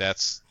still, like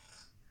that's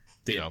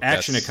The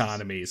action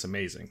economy is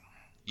amazing.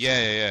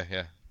 Yeah.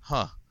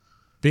 Huh.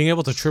 Being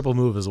able to triple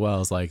move as well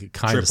is like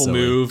kind of Triple silly.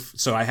 move.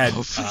 So I had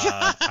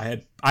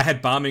I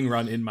had bombing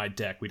run in my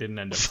deck. We didn't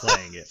end up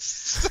playing it,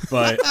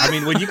 but I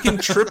mean, when you can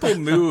triple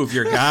move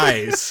your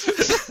guys,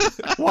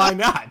 why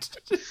not?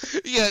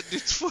 Yeah,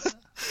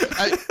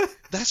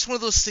 that's one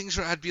of those things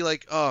where I'd be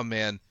like, oh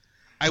man.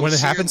 When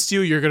it happens to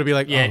you, you're gonna be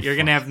like, Yeah, oh, you're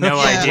fuck. gonna have no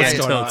Yeah, idea right.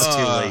 until it's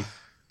too late.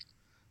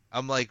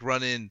 I'm like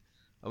running.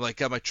 I'm like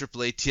got my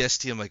AAA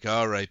TST. I'm like,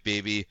 all right,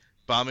 baby.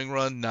 Bombing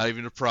run, not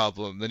even a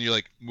problem. Then you're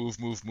like, move,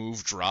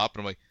 drop,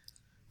 and I'm like,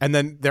 And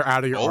then they're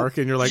out of your arc,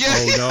 and you're like, Yeah.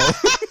 oh no.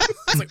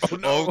 It's like, oh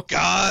no. oh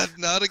God,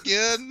 not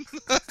again.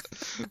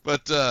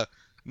 But no,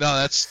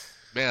 that's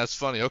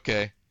funny.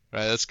 Okay, all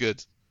right, that's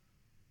good.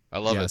 I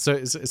love Yeah,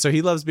 it. so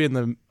he loves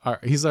being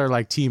he's our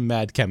like team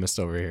mad chemist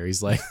over here.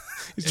 He's like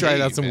he's trying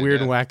Hey, out some man, weird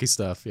yeah. and wacky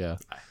stuff. Yeah,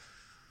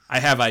 I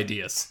have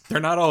ideas. They're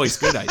not always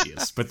good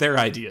ideas, but they're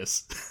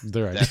ideas.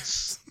 they're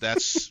right.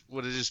 That's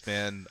what it is,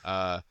 man.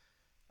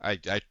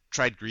 I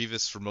tried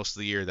Grievous for most of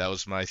the year. That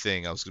was my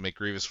thing. I was gonna make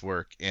Grievous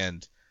work,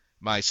 and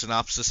my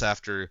synopsis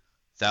after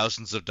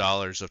thousands of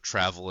dollars of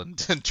travel and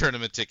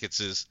tournament tickets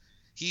is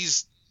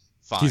he's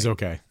fine. He's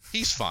okay.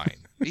 He's fine.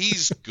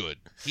 He's good.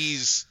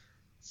 He's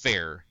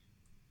fair.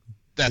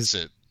 That's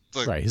it.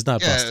 Like, Right, he's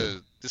not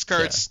busted. This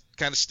cards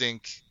kind of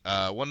stink.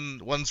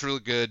 One's really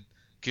good.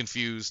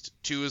 Confused.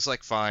 2 is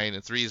like fine,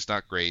 and 3 is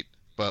not great.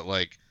 But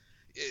like,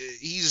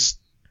 he's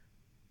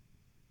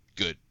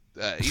good.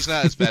 He's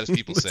not as bad as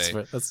people say.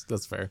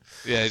 That's fair.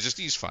 Yeah,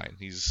 he's fine.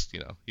 He's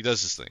he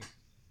does his thing.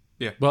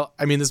 Well,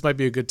 I mean, this might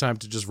be a good time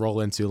to just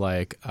roll into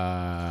like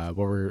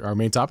our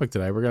main topic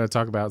today. We're going to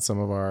talk about some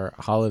of our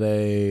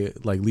holiday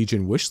like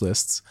Legion wish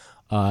lists.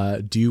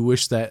 Do you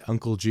wish that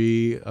Uncle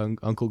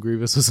Uncle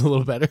Grievous was a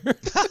little better?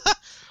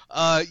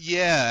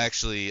 Yeah,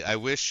 actually, I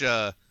wish.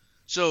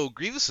 So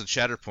Grievous and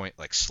Shatterpoint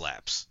like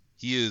slaps.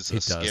 He is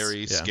a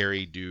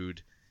scary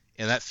dude,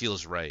 and that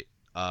feels right.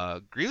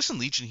 Grievous and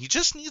Legion, he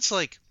just needs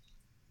like.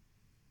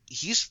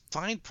 He's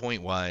fine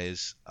point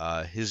wise.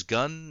 His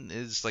gun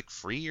is like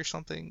free or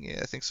something.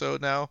 Yeah, I think so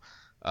now.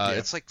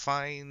 It's like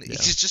fine. Yeah.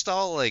 He's just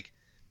all like.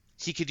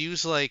 He could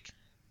use like.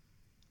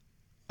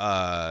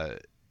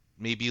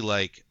 Maybe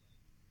like.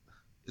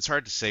 It's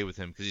hard to say with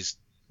him because he's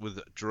with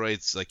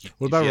droids like.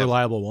 What about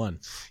reliable one?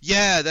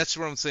 Yeah, that's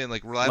what I'm saying.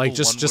 Like reliable. Like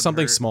just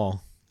something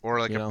small, or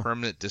like a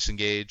permanent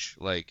disengage.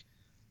 Like,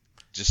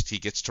 just he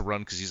gets to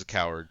run because he's a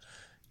coward.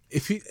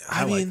 If he,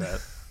 I mean, like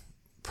that.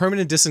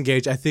 Permanent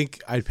disengage. I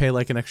think I'd pay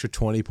like an extra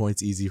 20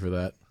 points easy for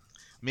that.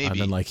 Maybe. And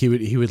then like he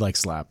would like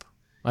slap.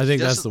 I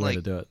think that's the way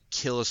to do it.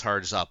 Kill as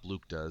hard as Op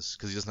Luke does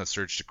because he doesn't have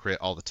Surge to crit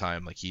all the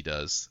time like he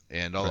does,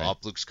 and all the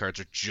Op Luke's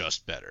cards are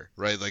just better,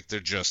 right? Like they're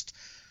just.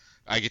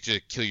 I get to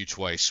kill you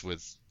twice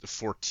with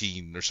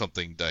 14 or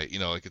something.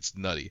 Like it's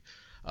nutty.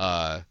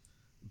 I'd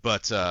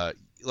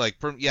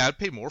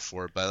pay more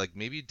for it, but like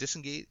maybe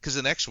disengage because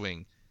in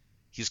X-Wing,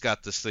 he's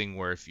got this thing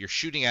where if you're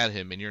shooting at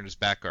him and you're in his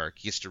back arc,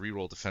 he gets to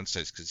reroll defense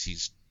dice because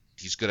he's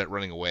good at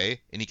running away,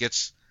 and he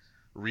gets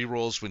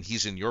rerolls when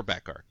he's in your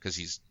back arc because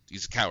he's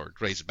a coward,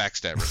 right? He's a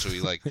backstabber, so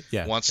he like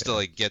wants to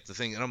like get the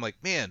thing. And I'm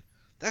like, man,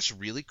 that's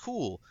really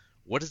cool.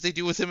 What did they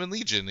do with him in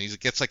Legion? He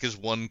gets like his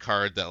one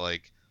card that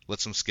like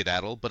lets him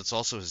skedaddle, but it's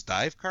also his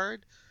dive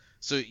card.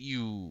 So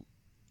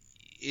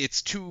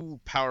it's too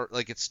power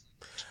like it's.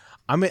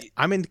 I'm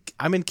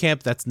in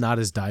camp. That's not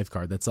his dive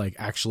card. That's like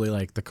actually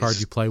like the card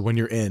you play when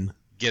you're in.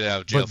 Get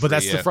out of jail. But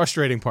that's the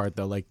frustrating part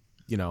though. Like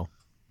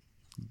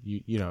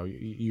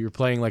you're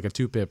playing like a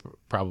 2-pip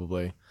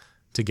probably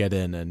to get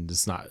in, and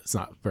it's not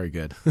very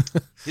good.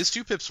 His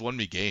 2-pips won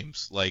me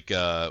games. Like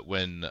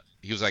when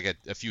he was like at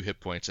a few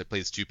hit points, I played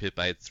his 2-pip.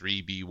 I had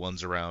 3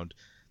 B1s around.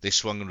 They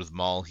swung him with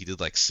Maul. He did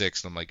like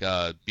 6, and I'm like,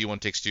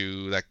 B1 takes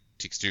 2, that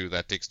takes 2,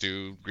 that takes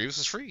 2. Grievous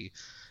is free.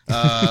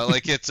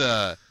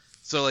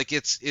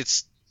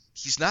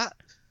 He's not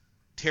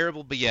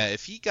terrible, but yeah,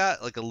 if he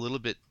got like a little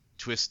bit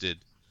twisted,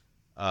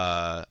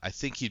 I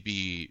think he'd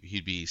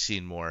be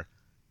seen more.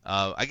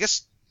 I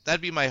guess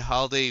that'd be my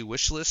holiday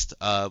wish list.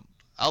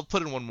 I'll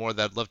put in one more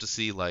that I'd love to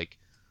see, like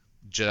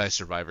Jedi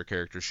Survivor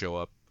characters show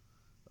up,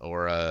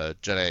 or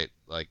Jedi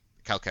like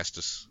Cal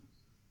Kestis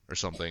or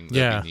something.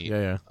 That'd be neat.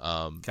 Yeah.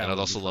 And I'd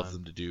also love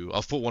them to do.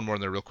 I'll put one more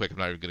in there real quick. I'm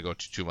not even gonna go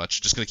too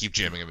much. Just gonna keep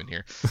jamming them in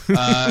here.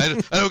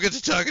 I don't get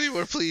to talk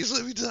anymore. Please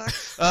let me talk.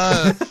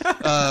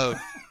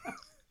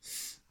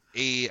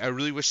 I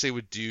really wish they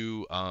would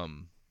do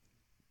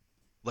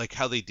like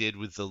how they did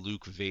with the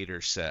Luke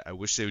Vader set. I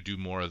wish they would do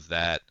more of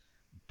that,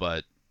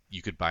 but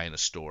you could buy in a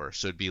store.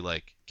 So it'd be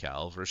like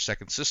Cal versus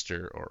Second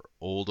Sister, or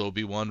old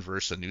Obi-Wan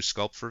versus a new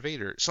sculpt for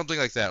Vader, something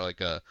like that, like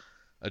a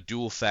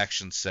dual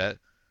faction set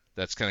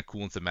that's kind of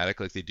cool and thematic,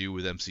 like they do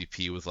with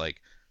MCP with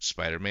like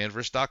Spider-Man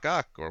versus Doc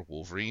Ock, or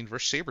Wolverine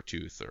versus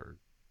Sabretooth, or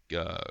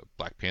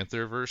Black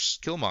Panther versus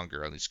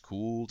Killmonger on these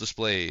cool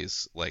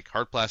displays, like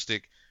hard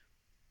plastic,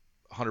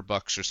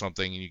 $100 or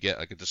something, and you get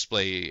like a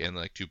display and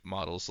like 2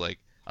 models. Like,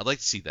 I'd like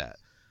to see that.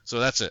 So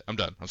that's it. I'm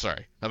done. I'm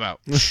sorry. I'm out.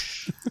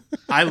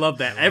 I love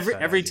that.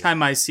 Every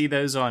time I see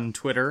those on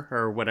Twitter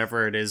or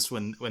whatever it is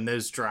when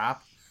those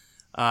drop,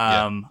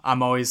 I'm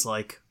always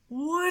like,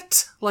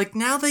 what? Like,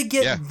 now they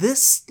get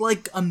this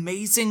like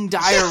amazing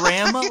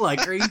diorama?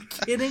 Like, are you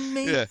kidding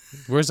me? Yeah.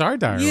 Where's our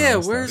diorama? Yeah,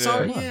 where's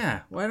stuff?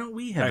 our why don't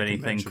we have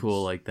anything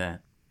cool like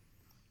that?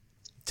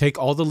 Take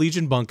all the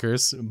Legion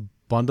bunkers,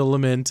 bundle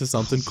them into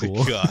something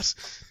cool. Gosh.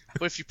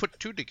 But if you put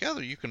 2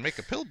 together, you can make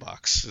a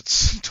pillbox.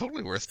 It's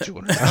totally worth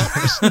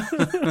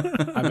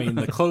 $200. I mean,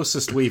 the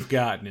closest we've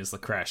gotten is the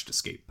crashed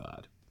escape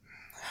pod.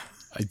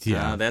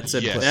 That's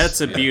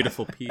a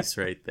beautiful piece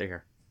right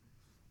there.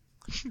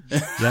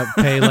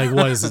 Pay like,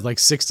 what is it, like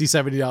 $60,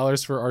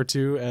 $70 for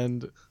R2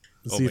 and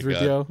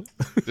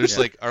C-3PO? There's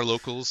like our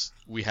locals.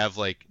 We have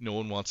like no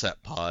one wants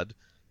that pod,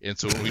 and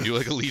so when we do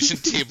like a Legion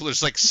table,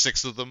 there's like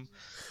 6 of them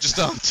just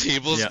on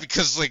tables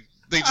because like.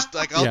 They just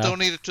like, I'll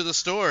donate it to the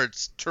store.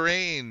 It's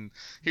terrain.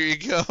 Here you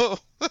go.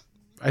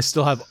 I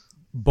still have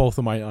both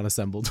of mine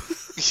unassembled.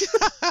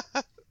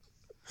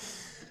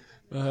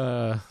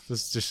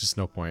 There's just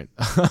no point.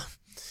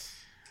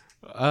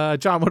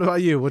 John, what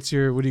about you? What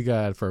do you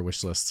got for a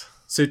wish list?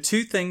 So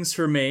 2 things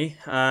for me.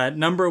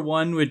 Number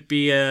 1 would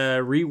be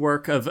a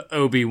rework of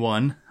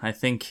Obi-Wan. I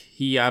think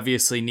he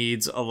obviously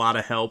needs a lot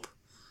of help.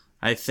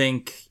 I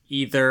think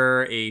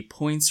either a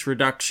points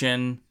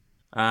reduction,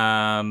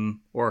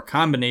 or a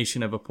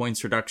combination of a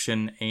points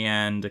reduction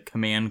and a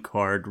command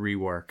card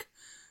rework.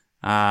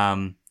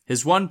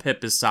 His 1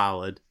 pip is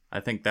solid. I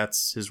think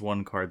that's his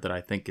 1 card that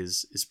I think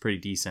is pretty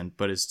decent,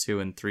 but his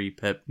 2 and 3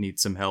 pip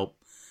needs some help.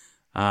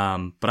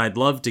 But I'd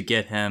love to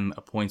get him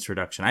a points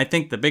reduction. I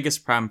think the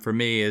biggest problem for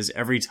me is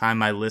every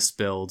time I list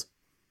build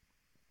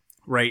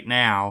right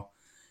now,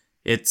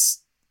 it's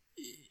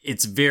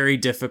very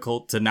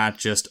difficult to not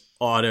just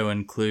auto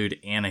include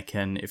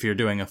Anakin if you're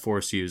doing a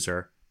Force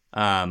user.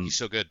 He's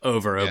so good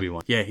over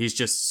Obi-Wan. Yeah, he's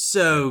just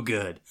so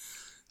good.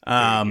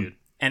 And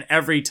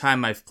every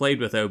time I've played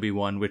with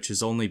Obi-Wan, which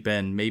has only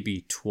been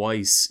maybe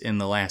twice in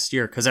the last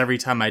year, because every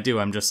time I do,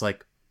 I'm just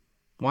like,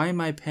 why am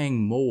I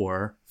paying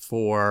more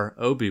for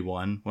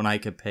Obi-Wan when I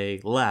could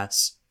pay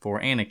less for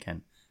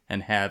Anakin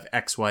and have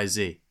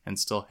XYZ and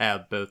still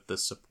have both the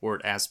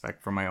support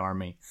aspect for my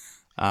army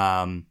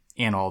and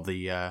all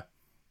the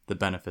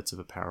benefits of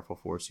a powerful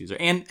Force user.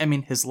 And I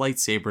mean, his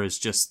lightsaber is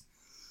just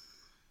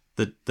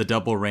the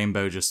double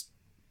rainbow. Just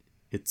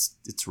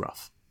it's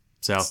rough.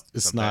 So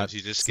it's not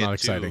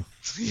exciting.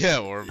 Yeah,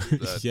 or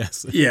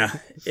yes. Yeah,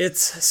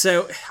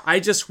 so I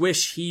just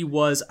wish he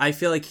was. I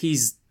feel like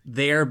he's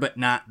there but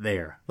not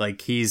there.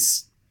 Like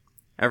he's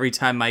every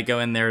time I go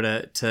in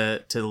there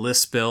to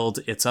list build,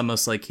 it's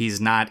almost like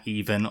he's not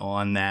even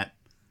on that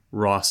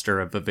roster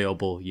of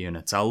available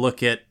units. I'll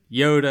look at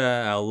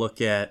Yoda, I'll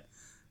look at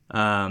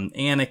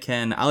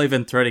Anakin, I'll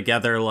even throw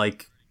together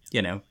like,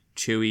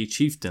 Chewie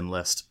Chieftain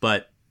list,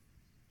 but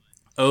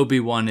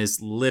Obi-Wan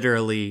is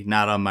literally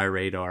not on my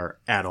radar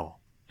at all,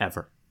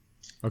 ever.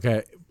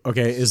 Okay.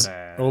 Is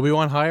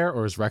Obi-Wan higher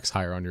or is Rex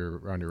higher on your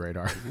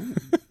radar?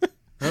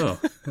 Oh.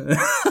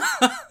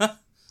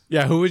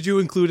 Yeah, who would you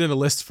include in a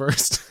list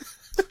first?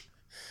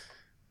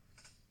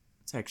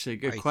 It's actually a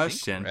good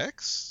question.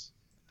 Rex?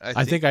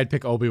 I think I'd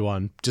pick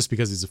Obi-Wan just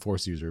because he's a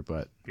Force user,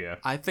 but yeah.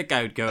 I think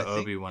I would go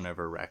Obi-Wan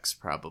over Rex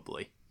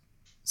probably.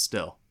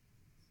 Still.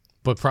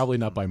 But probably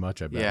not by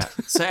much, I bet. Yeah.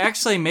 So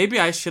actually, maybe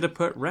I should have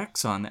put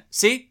Rex on that.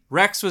 See,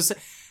 Rex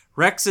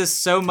is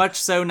so much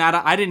so not.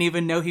 I didn't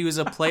even know he was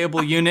a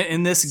playable unit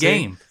in this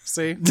game.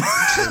 See?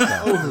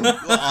 Well,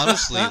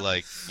 honestly,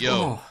 like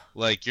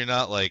you're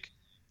not like,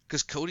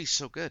 because Cody's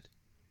so good.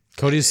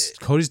 Cody's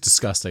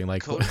disgusting.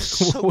 Like Cody's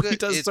so good. He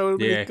does so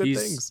many good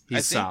he's, things.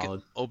 He's I think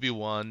solid.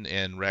 Obi-Wan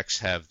and Rex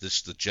have the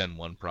Gen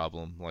 1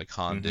 problem, like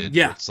Han did.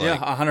 Yeah, it's like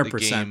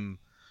 100%.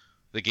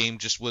 The game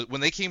just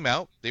when they came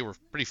out, they were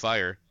pretty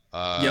fire.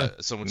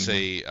 Some would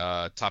say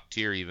top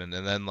tier even,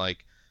 and then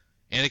like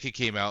Anakin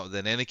came out,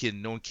 then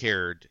Anakin no one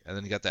cared, and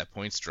then he got that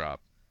points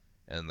drop,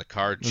 and the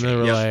card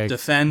changed. Like,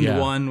 Defend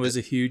 1 was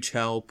a huge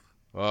help.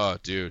 Oh,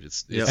 dude,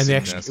 it's and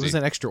it was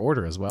an extra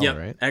order as well,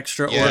 right?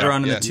 Extra order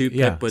on the 2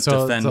 pip with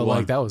Defend 1.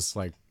 Like that was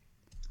like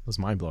was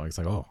mind blowing. It's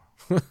like, oh,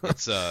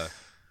 It's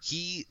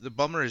the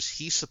bummer is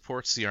he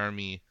supports the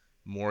army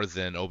more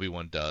than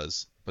Obi-Wan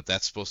does, but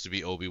that's supposed to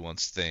be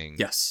Obi-Wan's thing.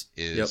 Yes.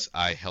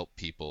 I help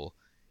people.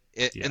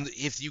 And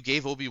if you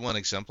gave Obi-Wan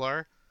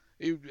Exemplar,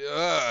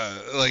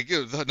 like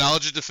the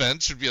knowledge of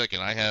defense would be like,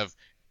 and I have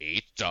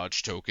 8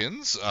 dodge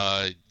tokens.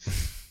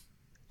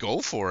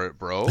 Go for it,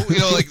 bro.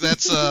 Like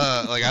that's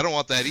like I don't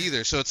want that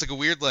either. So it's like a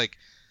weird like.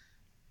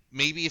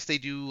 Maybe if they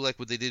do like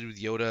what they did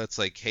with Yoda, it's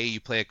like, hey, you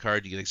play a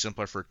card, you get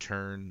Exemplar for a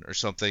turn or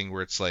something,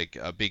 where it's like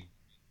a big.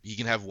 You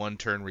can have one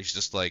turn where he's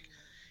just like,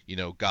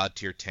 god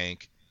tier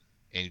tank,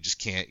 and you just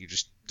can't. You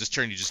just this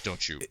turn you just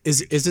don't shoot.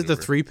 Is it the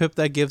 3-pip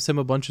that gives him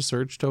a bunch of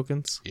surge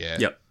tokens? Yeah.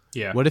 Yep.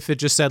 Yeah. What if it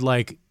just said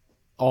like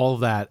all of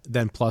that,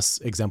 then plus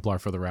Exemplar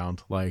for the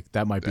round? Like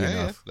that might be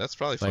enough. That's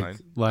probably Like, fine.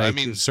 like I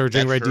mean,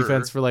 surging that red her-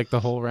 defense for like the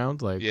whole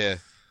round. Like Yeah,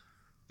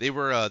 they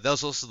were. That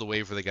was also the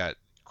wave where they got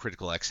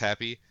critical X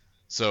happy.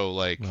 So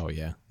like, oh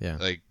yeah.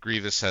 like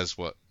Grievous has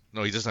what?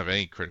 No, he doesn't have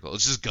any critical.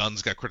 It's just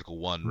guns got critical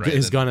 1, right?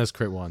 His And gun has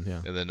crit 1.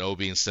 Yeah. And then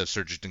Obi, instead of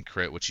surge didn't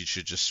crit, which he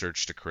should just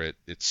surge to crit.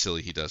 It's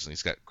silly he doesn't.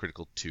 He's got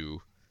critical 2.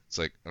 It's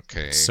like,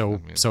 okay. So I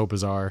mean, so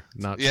bizarre.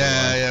 Not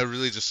yeah,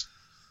 really just.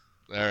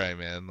 All right,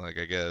 man. Like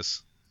I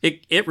guess.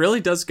 It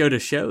really does go to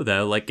show,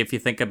 though, like, if you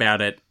think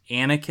about it,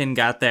 Anakin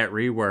got that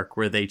rework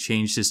where they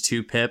changed his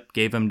 2-pip,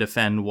 gave him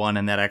defend 1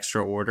 in that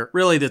extra order.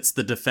 Really, that's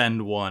the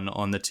defend 1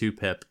 on the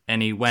 2-pip.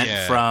 And he went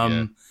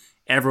from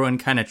everyone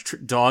kind of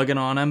dogging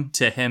on him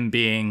to him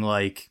being,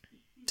 like,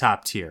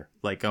 top tier,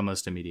 like,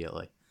 almost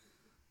immediately.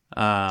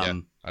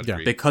 I'd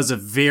agree. Because of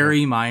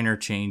very minor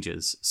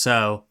changes.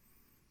 So,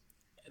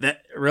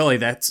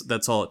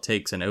 that's all it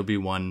takes. And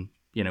Obi-Wan,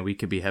 we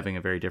could be having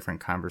a very different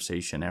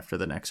conversation after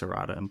the next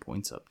errata and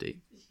points update.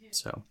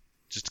 So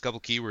Just a couple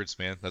keywords,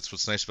 man. That's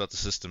what's nice about the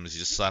system is you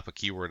just slap a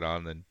keyword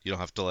on, and you don't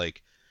have to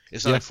like.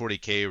 It's not like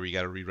 40K where you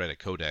got to rewrite a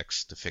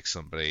codex to fix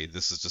somebody.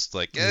 This is just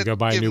like You go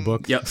buy a new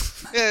book. Yep.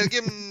 Yeah,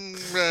 give him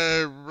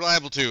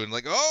reliable 2, and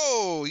like,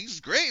 oh, he's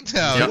great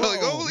now. Yep. You're like,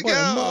 holy What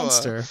cow, a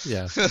monster.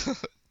 Yeah.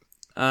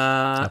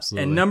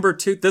 Absolutely. And number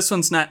 2, this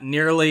one's not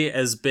nearly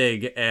as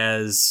big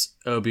as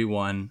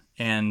Obi-Wan,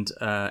 and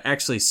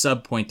actually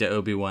subpoint to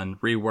Obi-Wan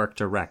reworked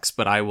to Rex,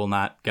 but I will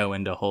not go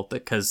into whole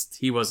because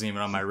he wasn't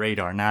even on my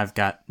radar. Now I've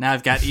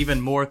got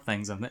even more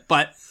things on it,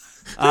 but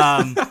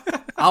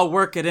I'll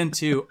work it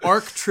into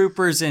ARC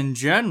troopers in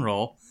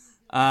general,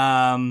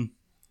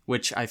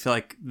 which I feel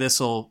like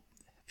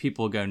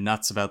people go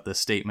nuts about this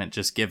statement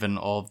just given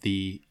all of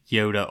the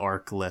Yoda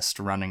ARC list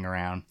running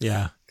around.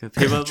 Yeah.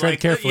 People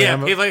Tread carefully.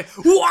 Yeah, people are like,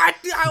 what?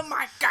 Oh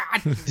my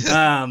god!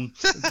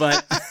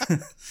 But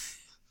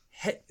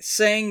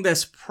saying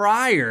this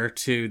prior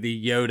to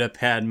the Yoda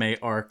Padme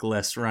ARC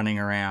list running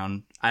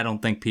around, I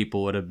don't think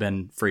people would have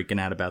been freaking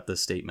out about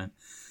this statement.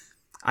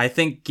 I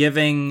think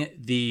giving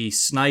the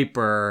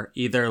sniper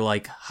either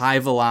like high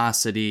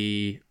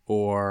velocity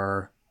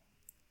or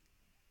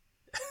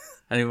I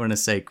don't even want to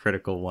say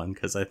critical 1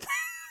 because I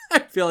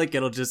feel like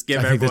it'll just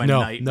give everyone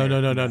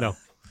nightmare. No.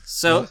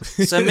 So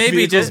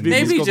maybe just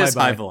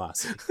bye-bye. high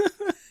velocity.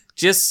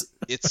 Just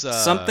It's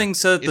something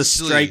so that the it's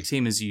silly. strike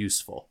team is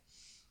useful.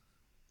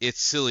 It's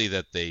silly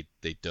that they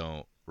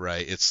don't,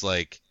 right? It's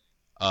like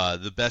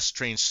the best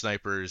trained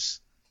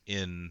snipers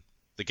in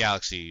the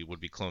galaxy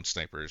would be clone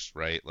snipers,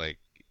 right? Like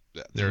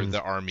they're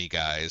the army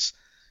guys,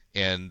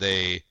 and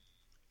they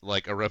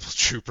like a rebel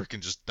trooper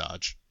can just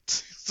dodge.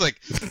 It's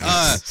like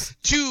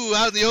 2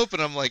 out in the open.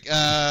 I'm like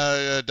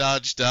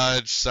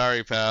dodge,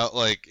 sorry pal.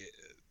 Like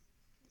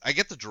I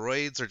get the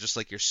droids are just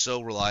like you're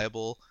so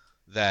reliable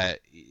that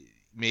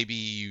maybe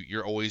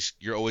you're always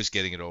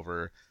getting it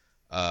over.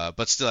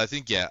 But still, I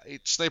think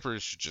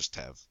snipers should just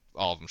have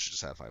all of them should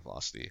just have high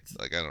velocity.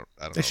 Like I don't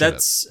know.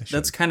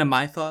 That's kind of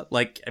my thought.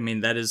 Like I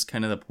mean, that is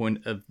kind of the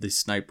point of the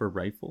sniper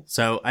rifle.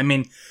 So I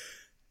mean,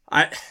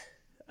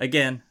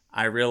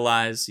 I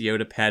realize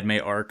Yoda Padme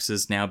ARCs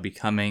is now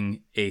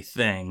becoming a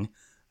thing.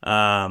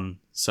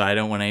 So I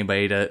don't want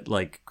anybody to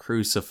like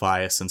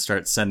crucify us and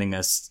start sending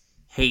us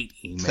hate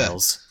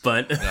emails.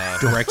 But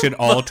Directed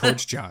all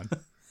towards John.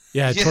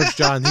 Yeah, towards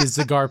John. He's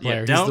the Gar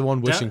player. He's the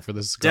one wishing for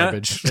this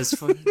garbage.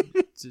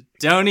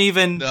 Don't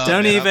even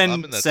I'm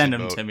in that send same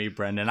them boat. to me,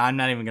 Brendan. I'm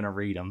not even gonna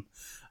read them.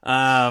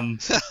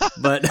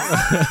 But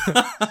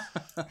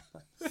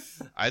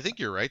I think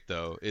you're right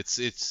though.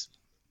 It's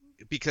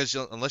because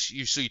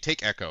you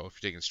take Echo if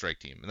you're taking a strike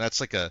team, and that's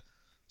like a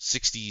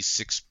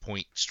 66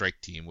 point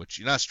strike team, which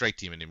you're not a strike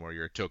team anymore.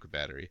 You're a Toka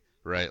battery,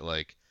 right?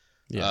 Like,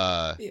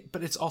 Yeah.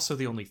 But it's also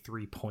the only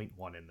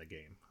 3.1 in the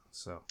game.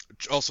 So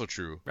also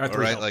true. Or All 3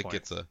 right, health like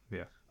points. it's a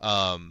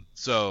Yeah.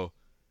 So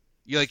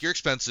you're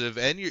expensive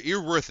and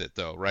you're worth it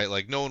though, right?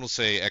 Like no one will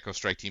say Echo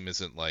Strike Team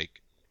isn't like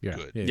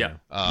good. Yeah,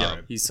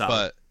 he's solid.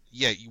 But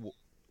yeah,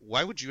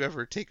 why would you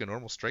ever take a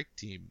normal strike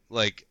team?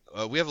 Like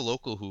we have a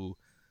local who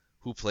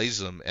plays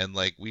them, and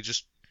like we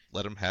just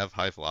let him have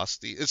high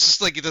velocity. It's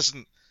just like it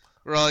doesn't.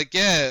 We're all like,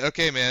 yeah,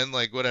 okay, man,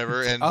 like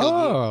whatever, and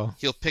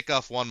he'll pick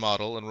off one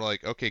model, and we're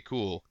like, okay,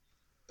 cool.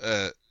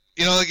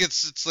 Like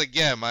it's like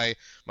yeah, my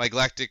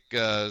galactic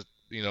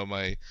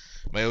my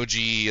OG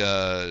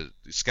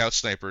scout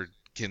sniper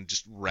can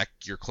just wreck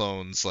your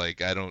clones. Like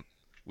when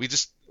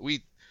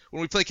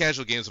we play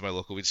casual games at my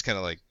local, we just kind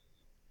of like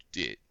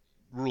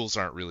rules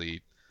aren't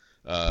really.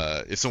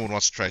 If someone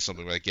wants to try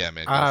something, we're like, yeah,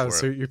 man, go for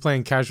so it. you're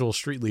playing casual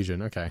Street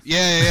Legion, okay?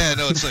 Yeah.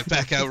 No, it's like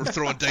back out. We're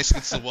throwing dice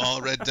against the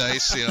wall, red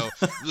dice.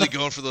 Really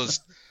going for those.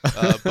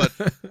 But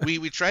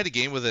we tried a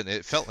game with it, and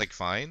it felt like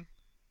fine.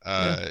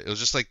 It was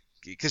just like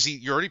because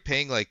you're already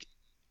paying like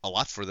a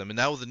lot for them, and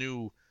now with the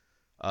new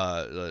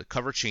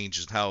cover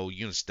changes and how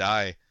units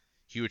die,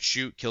 he would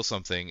shoot, kill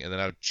something, and then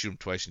I would shoot him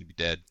twice and he'd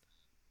be dead.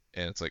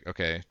 And it's like,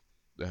 okay,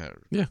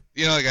 Yeah.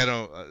 like I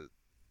don't.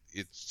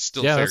 It's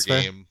still Yeah, fair that's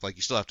fair. game. Like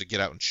you still have to get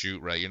out and shoot,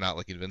 right? You're not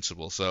like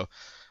invincible. So,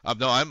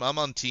 no, I'm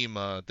on team.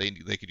 They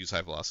could use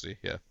high velocity.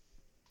 Yeah.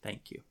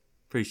 Thank you.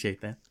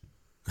 Appreciate that.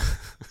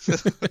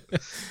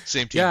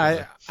 Same team.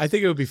 Yeah, I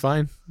think it would be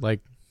fine. Like,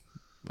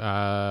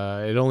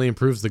 it only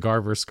improves the Gar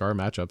versus Scar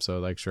matchup, so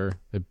like, sure,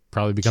 it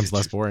probably becomes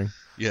less boring.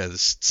 Yeah,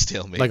 this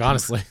stalemate. Like,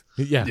 honestly,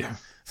 yeah.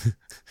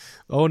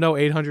 Oh no,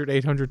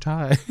 800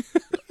 tie.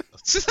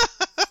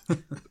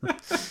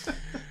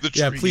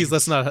 Yeah, please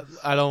let's not.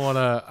 I don't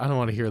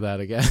want to hear that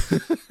again.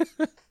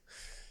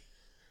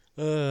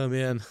 Oh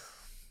man,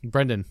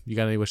 Brendan, you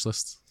got any wish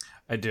lists?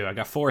 I do. I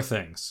got 4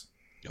 things.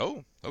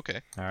 Oh,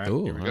 okay. All right.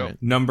 Ooh, here we all go. right.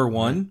 Number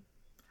 1,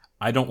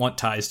 I don't want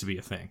ties to be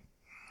a thing.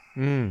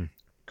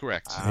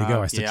 Correct. There you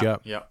go. I stitched you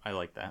up. Yep, I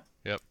like that.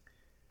 Yep.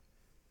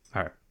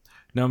 All right.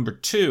 Number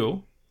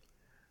 2,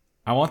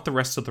 I want the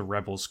rest of the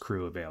Rebels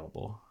crew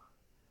available.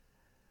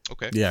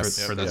 Okay.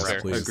 Yes, for the that's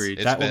Rebels. fair. Agreed.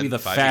 It's That will be been the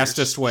 5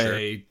 fastest years.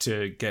 way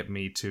to get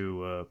me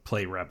to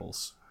play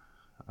Rebels.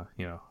 So,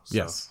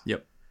 Yes.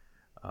 Yep.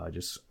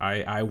 just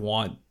I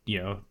want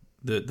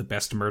the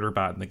best murder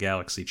bot in the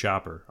galaxy,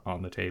 Chopper,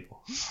 on the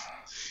table.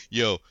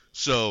 Yo,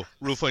 so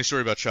real funny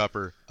story about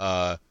Chopper.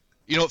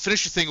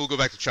 Finish your thing. We'll go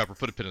back to Chopper.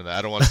 Put a pin in that.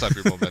 I don't want to stop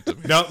your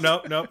momentum.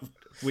 No.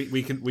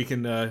 We can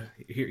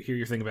hear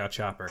your thing about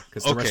Chopper,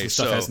 because the rest of the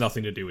stuff has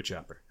nothing to do with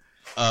Chopper.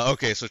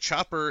 Okay, so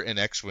Chopper and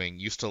X-Wing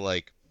used to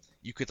like,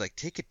 you could like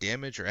take a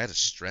damage or add a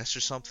stress or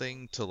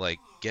something to like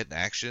get an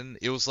action.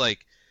 It was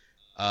like,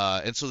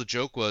 and so the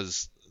joke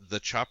was the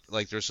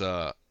there's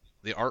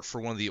the art for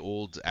one of the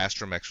old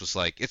Astromechs was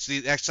like,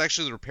 it's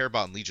actually the repair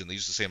bot in Legion. They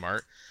use the same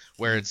art,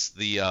 where it's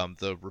the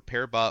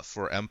repair bot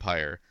for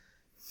Empire.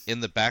 In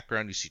the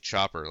background, you see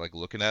Chopper like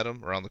looking at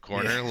him around the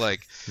corner,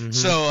 like.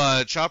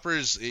 So Chopper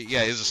is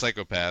a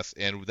psychopath,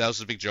 and that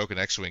was a big joke in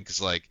X-Wing because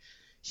like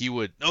he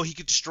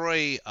could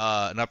destroy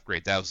an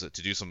upgrade. That was it,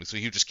 to do something. So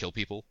he would just kill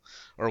people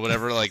or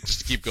whatever, like just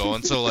to keep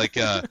going. So like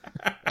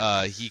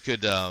he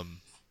could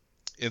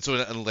and so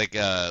like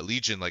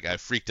Legion, like I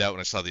freaked out when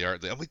I saw the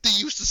art. I'm like, they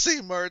used the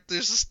same art.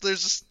 There's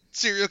a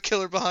serial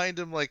killer behind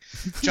him. Like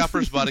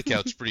Chopper's body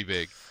count's pretty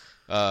big.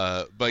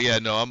 But yeah,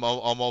 no, I'm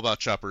all about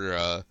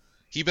Chopper.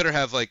 He better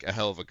have like a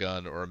hell of a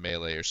gun or a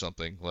melee or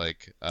something.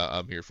 Like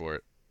I'm here for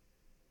it.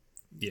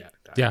 Yeah.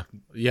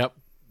 Yep.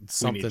 need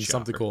Something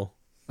Chopper. cool.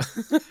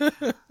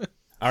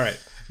 All right.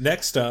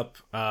 Next up,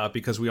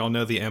 because we all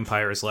know the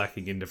Empire is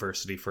lacking in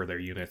diversity for their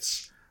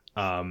units,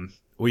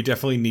 we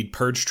definitely need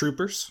Purge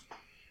Troopers.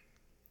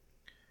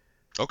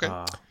 Okay.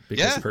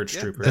 Because Yeah, Purge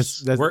yeah.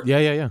 Troopers. That's we're,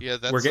 yeah. Yeah,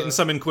 that's, we're getting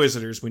some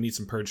Inquisitors. We need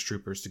some Purge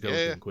Troopers to go with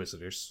the Yeah.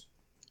 Inquisitors.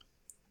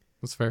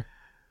 That's fair.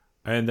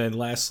 And then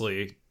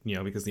lastly,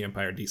 because the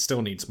Empire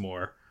still needs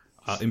more,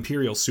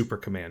 Imperial Super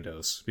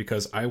Commandos,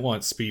 because I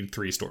want Speed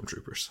 3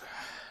 Stormtroopers.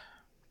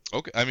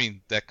 Okay, I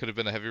mean that could have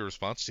been a heavy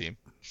response team.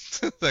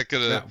 That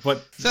could have. Yeah,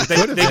 but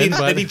Could've they been,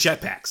 but- need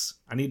jetpacks.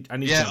 I need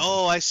Yeah. jetpacks.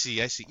 Oh, I see.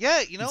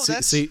 Yeah.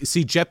 That's See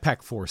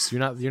Jetpack Force. You're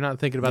not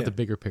thinking about Yeah. the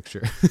bigger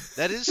picture.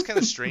 that is kind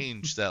of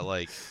strange that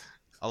like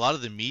a lot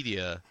of the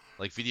media,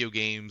 like video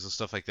games and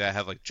stuff like that,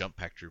 have like jump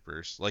pack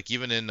troopers. Like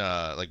even in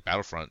like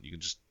Battlefront, you can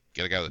just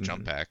get a guy with a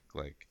jump pack.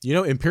 Like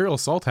Imperial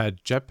Assault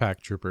had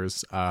Jetpack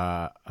Troopers.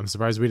 I'm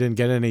surprised we didn't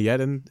get any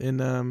yet in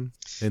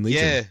Legion.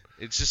 yeah,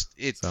 it's just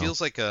So. feels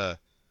like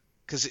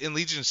because in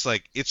Legion it's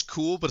like it's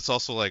cool, but it's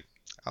also like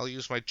I'll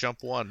use my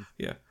jump one.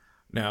 Yeah.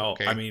 Now,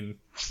 Okay. I mean,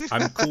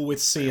 I'm cool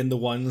with seeing the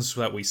ones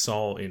that we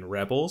saw in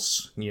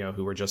Rebels,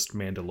 who were just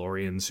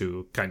Mandalorians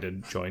who kind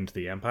of joined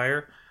the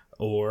Empire.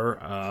 Or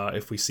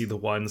if we see the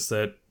ones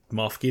that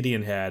Moff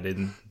Gideon had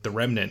in The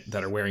Remnant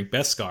that are wearing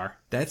Beskar,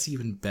 that's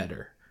even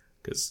better.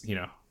 Because,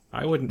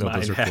 I wouldn't No,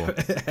 mind those are cool.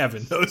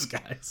 having those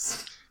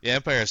guys. Yeah,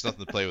 Empire has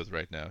nothing to play with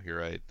right now. You're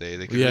right. They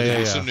could Yeah, really yeah,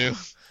 use yeah. some new.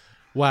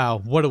 Wow,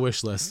 what a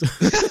wish list.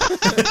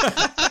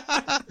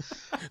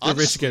 The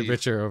rich get Honestly,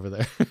 richer over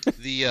there.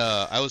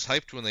 I was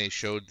hyped when they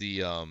showed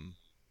the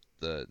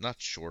not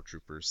shore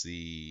troopers,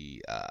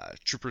 the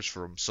troopers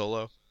from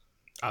Solo,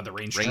 The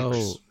Range Range.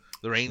 Troopers.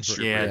 the range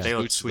troopers. Yeah, they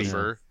look boots with the sweet.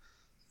 fur.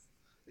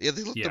 Yeah,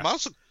 they look. Yeah. The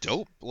models look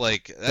dope.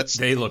 Like that's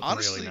They look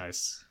honestly, really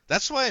nice.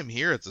 That's why I'm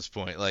here at this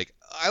point. Like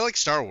I like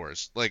Star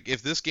Wars. Like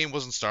if this game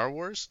wasn't Star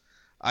Wars,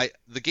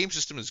 the game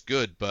system is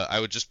good, but I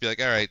would just be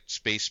like, all right,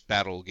 space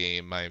battle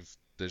game.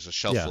 There's a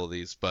shelf Yeah. full of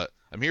these, but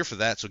I'm here for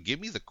that. So give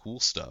me the cool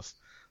stuff.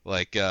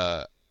 Like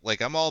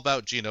Like, I'm all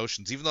about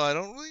Geonosians, even though I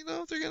don't really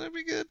know if they're gonna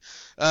be good.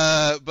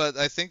 But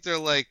I think they're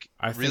like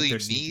really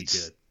think they're neat.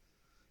 good.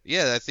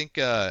 Yeah, I think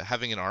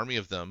having an army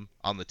of them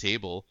on the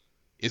table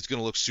is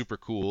gonna look super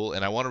cool,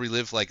 and I want to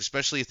relive, like,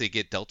 especially if they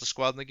get Delta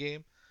Squad in the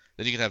game,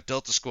 then you can have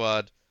Delta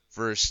Squad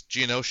versus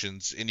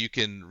Geonosians, and you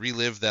can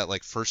relive that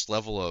like first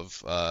level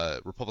of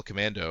Republic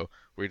Commando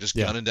where you're just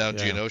gunning down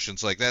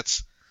Geonosians. Like,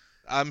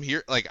 I'm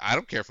here. Like, I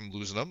don't care if I'm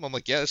losing them. I'm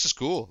like, yeah, this is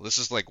cool. This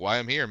is like why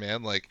I'm here,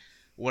 man. Like,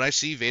 when I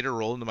see Vader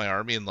roll into my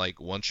army and like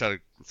one shot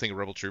a thing of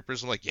Rebel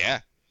troopers, I'm like,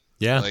 yeah.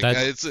 Like,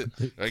 it's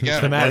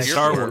again, I'm here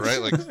for it,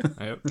 right?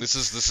 Like, this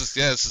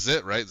is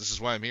it, right? This is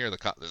why I'm here.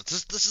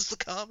 This is the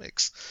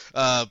comics.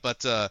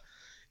 But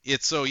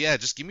it's so, yeah,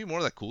 just give me more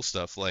of that cool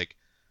stuff. Like,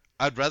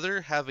 I'd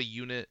rather have a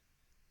unit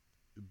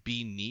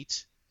be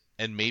neat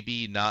and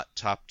maybe not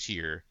top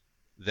tier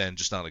than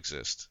just not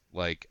exist.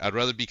 Like, I'd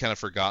rather be kind of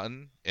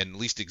forgotten and at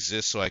least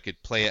exist so I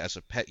could play it as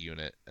a pet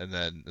unit, and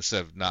then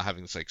instead of not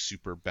having this like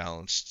super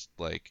balanced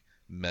like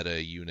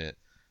meta unit.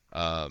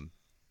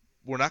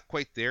 We're not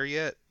quite there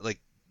yet. Like,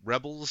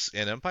 Rebels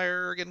and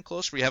Empire are getting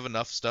close where you have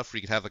enough stuff where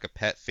you could have like a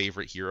pet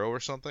favorite hero or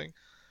something.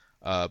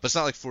 But it's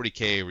not like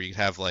 40k where you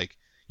have like,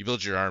 you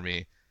build your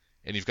army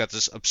and you've got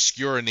this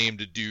obscure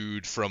named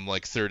dude from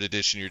like 3rd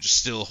edition. You're just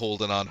still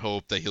holding on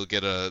hope that he'll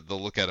get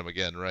they'll look at him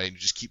again, right? And you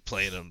just keep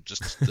playing him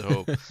just to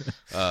hope.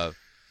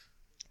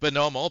 But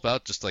no, I'm all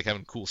about just like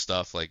having cool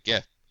stuff. Like, yeah,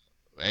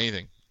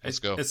 anything. Let's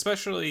go.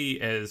 Especially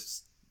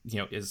as,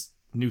 as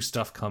new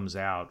stuff comes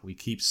out, we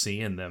keep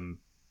seeing them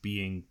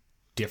being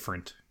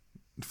different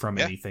from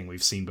anything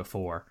we've seen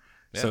before.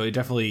 Yeah. So it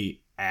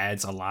definitely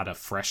adds a lot of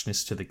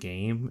freshness to the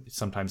game.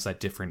 Sometimes that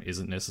different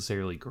isn't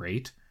necessarily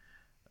great.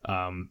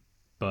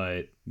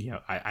 But,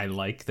 I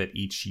like that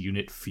each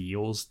unit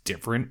feels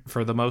different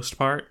for the most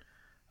part.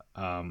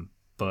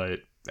 But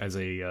as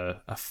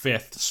a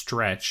fifth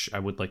stretch, I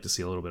would like to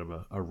see a little bit of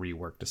a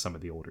rework to some of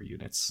the older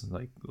units.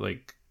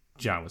 Like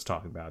John was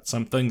talking about.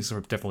 Some things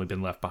have definitely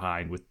been left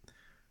behind with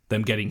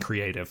them getting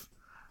creative.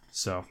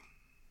 So,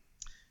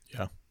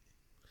 yeah.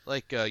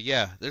 Like,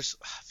 there's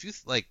a few,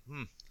 like,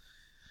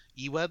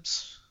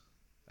 E-webs,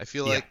 I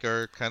feel like,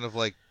 are kind of,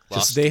 like,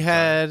 lost. They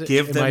had,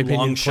 give in them my opinion,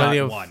 long plenty shot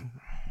of, one.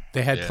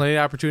 They had plenty of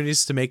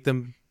opportunities to make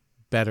them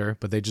better,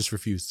 but they just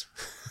refused.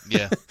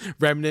 Yeah.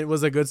 Remnant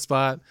was a good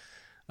spot.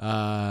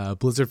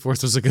 Blizzard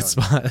Force was a good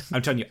spot.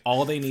 I'm telling you,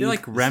 all they need. I feel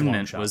like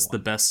Remnant was the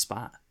best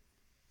spot.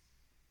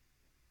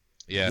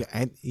 Yeah.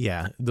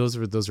 Those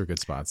were good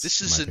spots.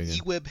 This is an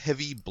E-web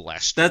heavy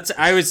blaster.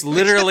 I was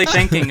literally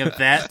thinking of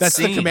that. That's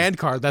scene. the command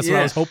card. That's what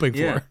I was hoping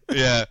for.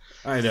 Yeah,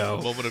 I know.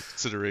 Moment of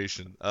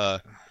consideration.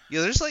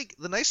 There's like,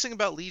 the nice thing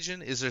about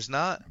Legion is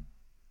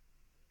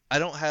I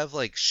don't have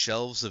like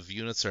shelves of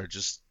units that are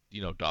just,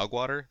 dog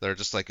water. They're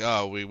just like,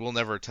 oh, we will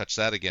never touch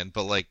that again.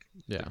 But like,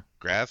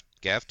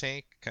 Gav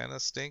tank kind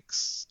of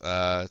stinks.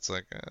 It's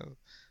like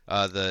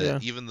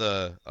even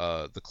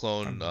the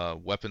clone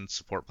weapon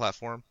support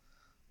platform,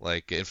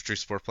 like infantry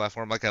support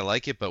platform. Like, I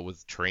like it, but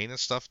with terrain and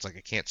stuff, it's like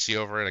I can't see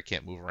over it. I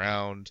can't move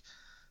around.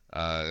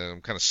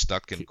 I'm kind of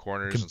stuck in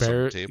corners and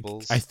some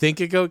tables. I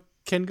think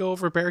can go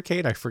over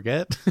barricade. I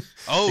forget.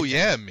 Oh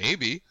yeah,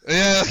 maybe.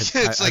 Yeah,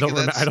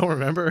 I don't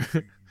remember.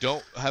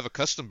 Don't have a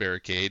custom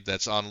barricade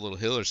that's on a little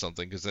hill or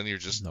something, because then you're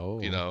just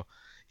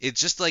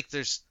it's just like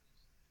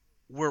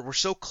we're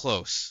so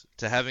close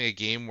to having a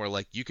game where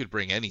like you could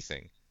bring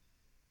anything,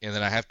 and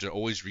then I have to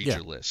always read your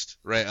list,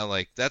 right? And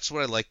like, that's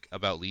what I like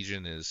about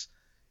Legion is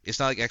it's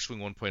not like X-Wing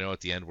 1.0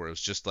 at the end where it was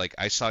just like,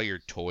 I saw your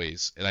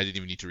toys and I didn't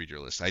even need to read your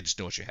list. I just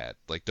know what you had.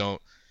 Like,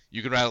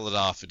 you can rattle it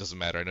off. It doesn't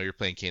matter. I know you're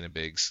playing Kanan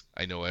Biggs.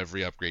 I know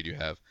every upgrade you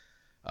have.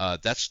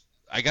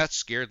 I got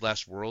scared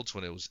last Worlds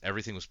when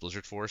everything was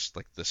Blizzard Force,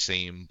 like the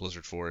same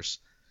Blizzard Force,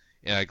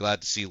 and I'm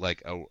glad to see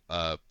like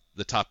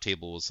the top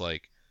table was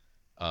like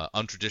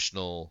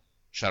untraditional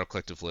Shadow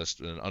Collective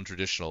list and an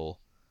untraditional,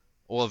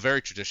 a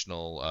very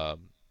traditional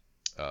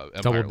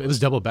Empire list. It was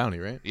double bounty,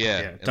 right?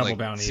 Yeah, double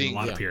bounty, a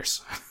lot of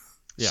Pierce.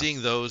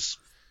 Seeing those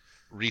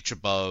reach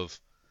above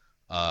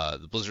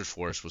the Blizzard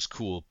Force was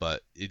cool,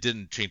 but it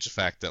didn't change the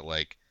fact that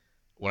like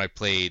when I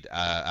played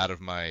out of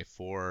my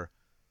 4,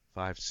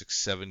 5, 6,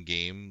 7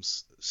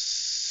 games,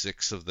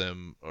 6 of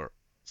them or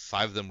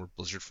 5 of them were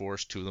Blizzard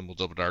Force, 2 of them were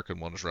Double Dark, and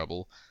 1 was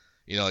Rebel.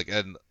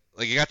 And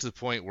it got to the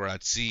point where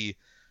I'd see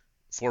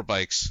 4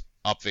 bikes,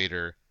 Op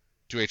Vader,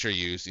 2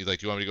 HRUs. He's like,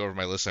 "Do you want me to go over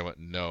my list?" I went,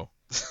 "No."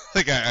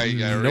 Like, I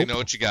already know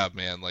what you got,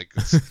 man. Like,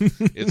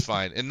 it's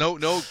fine. And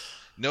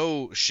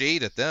no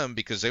shade at them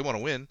because they want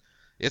to win.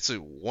 It's a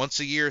once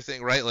a year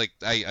thing, right? Like,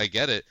 I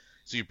get it.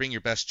 So you bring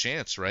your best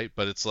chance, right?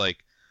 But it's like,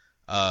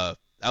 I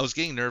was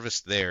getting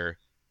nervous there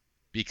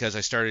because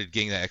I started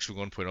getting that X-Wing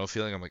 1.0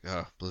 feeling. I'm like,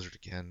 oh, Blizzard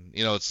again.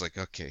 It's like,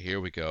 okay,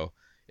 here we go.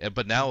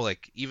 But now,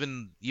 like,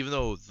 even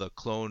though the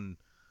clone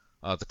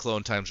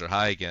times are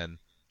high again,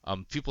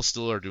 people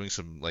still are doing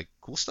some like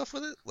cool stuff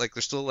with it. Like,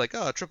 they're still like,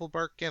 oh, triple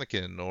bark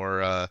Anakin,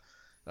 or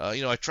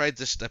I tried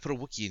this. I put a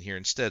Wookiee in here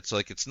instead. So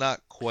like, it's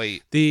not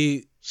quite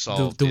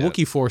solved. The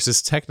Wookiee Force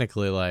is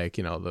technically like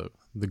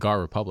the Gar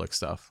Republic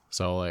stuff.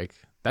 So like,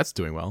 that's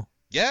doing well.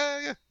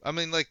 Yeah. I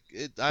mean, like,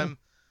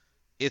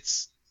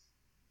 it's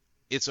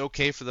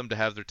okay for them to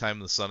have their time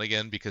in the sun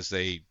again because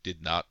they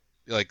did not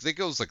like. It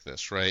goes like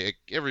this, right?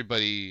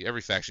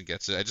 Every faction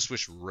gets it. I just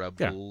wish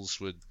Rebels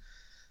would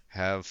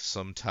have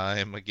some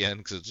time again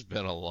because it's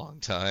been a long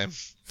time.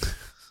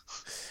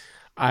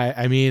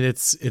 I mean,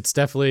 it's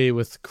definitely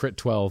with Crit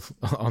 12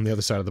 on the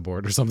other side of the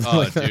board or something. Oh,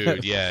 like dude,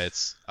 that. yeah.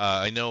 It's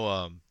I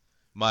know.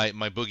 My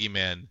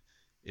boogeyman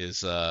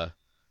is Ryan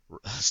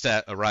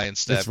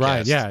Stabcast. It's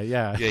Ryan.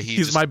 Yeah.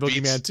 He's my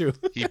boogeyman too.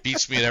 He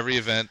beats me at every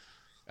event,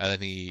 and then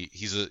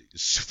he's a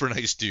super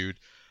nice dude.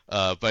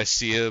 But I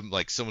see him,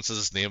 like, someone says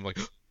his name, I'm like,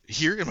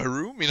 here in my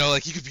room,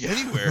 like, he could be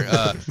anywhere.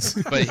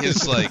 But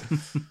his, like,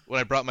 when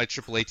I brought my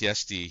triple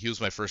ATSD, he was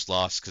my first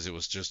loss because it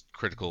was just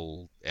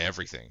critical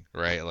everything,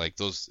 right? Like,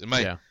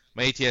 my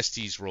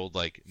ATSDs rolled,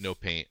 like, no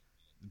paint.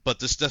 But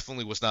this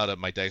definitely was not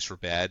my dice were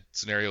bad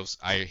scenarios.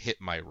 I hit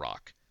my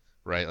rock,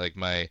 right? Like,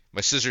 my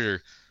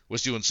scissor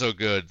was doing so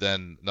good,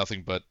 then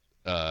nothing but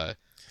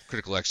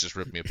critical X just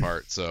ripped me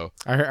apart. So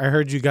I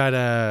heard you got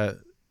a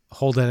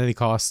hold at any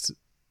cost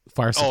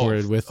fire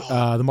supported with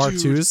the Mark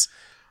IIs.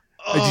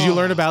 Did you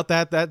learn about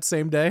that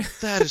same day?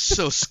 That is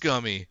so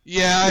scummy.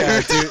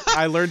 Yeah, dude,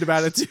 I learned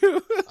about it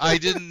too. I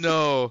didn't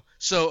know.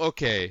 So,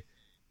 okay,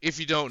 if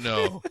you don't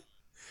know,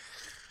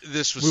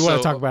 this was. We want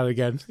to talk about it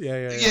again.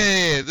 Yeah.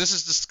 This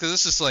is just because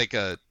this is like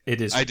a. It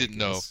is. I didn't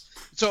know.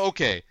 So,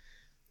 okay,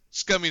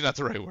 scummy, not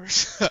the right word.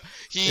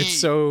 It's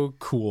so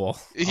cool.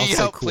 He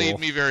outplayed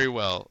me very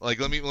well. Like,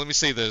 let me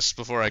say this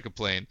before I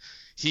complain.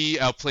 He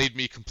outplayed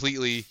me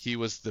completely. He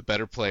was the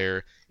better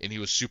player, and he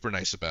was super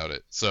nice about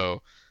it.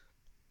 So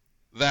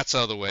that's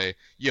out of the way.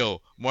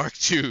 Yo, Mark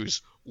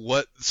IIs.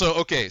 What?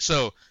 So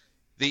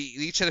they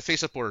each had a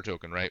face-up order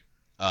token, right?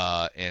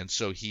 And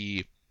so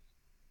he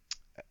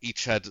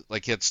each had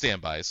he had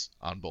standbys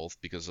on both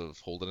because of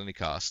hold at any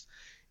cost.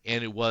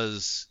 And it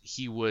was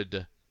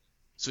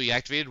so he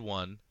activated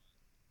one.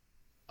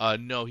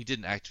 No, he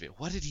didn't activate.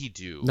 What did he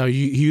do? No,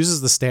 he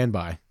uses the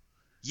standby.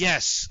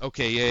 Yes.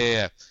 Okay.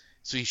 Yeah.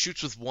 So he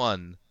shoots with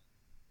one,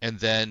 and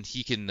then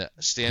he can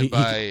stand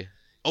by.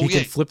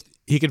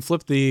 He can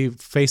flip the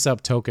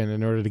face-up token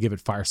in order to give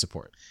it fire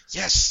support.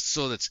 Yes.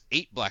 So that's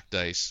 8 black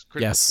dice,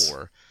 critical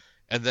 4,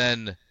 and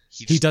then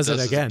he does it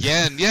again.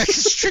 Yeah,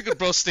 because triggered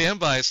both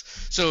standbys.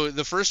 So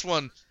the first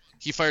one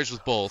he fires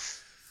with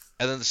both,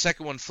 and then the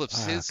second one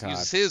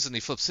uses his, and he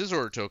flips his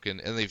order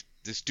token, and they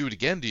just do it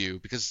again to you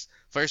because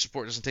fire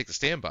support doesn't take the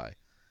standby.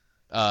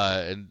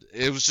 And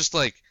it was just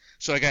like,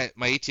 so I got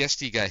my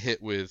ATSD got hit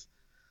with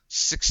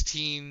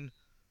 16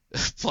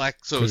 black,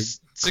 so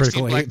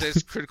 16 black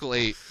dice, critical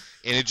 8,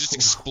 and it just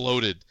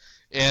exploded.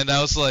 And I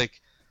was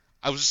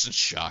just in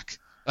shock.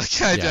 I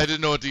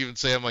didn't know what to even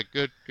say. I'm like,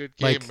 good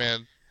game,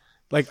 man.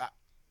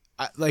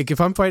 Like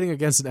if I'm fighting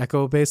against an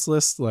Echo base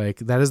list, like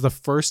that is the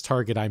first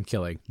target I'm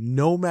killing,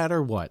 no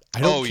matter what.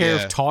 I don't care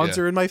if taunts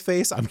are in my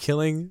face. I'm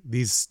killing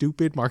these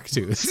stupid Mark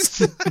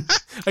IIs.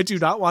 I do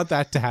not want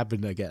that to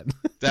happen again.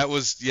 That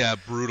was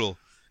brutal.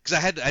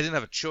 Because I didn't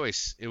have a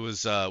choice. It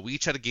was we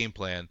each had a game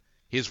plan.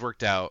 His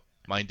worked out,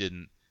 mine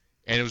didn't,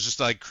 and it was just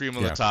like cream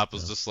on the top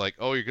was just like,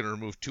 oh, you're gonna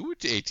remove 2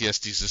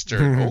 ATSDs this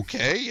turn.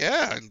 Okay,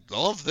 yeah, I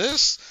love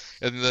this.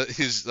 And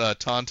his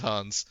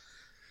tauntauns,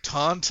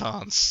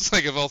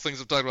 like of all things,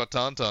 I'm talking about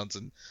tauntauns.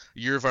 And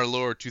Year of Our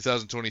Lord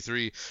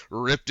 2023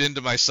 ripped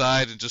into my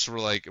side and just were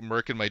like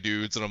murking my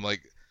dudes, and I'm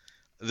like,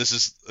 this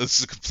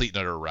is a complete and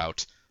utter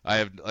rout. I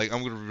have I'm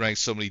gonna be writing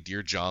so many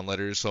Dear John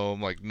letters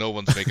home. Like no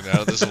one's making it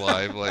out of this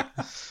alive. Like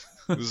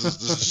this is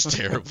just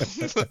terrible.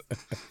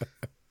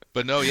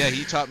 But no,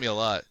 he taught me a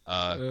lot.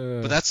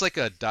 But that's like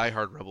a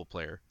diehard Rebel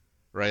player,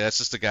 right? That's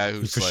just a guy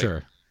who's for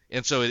sure.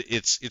 And so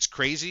it's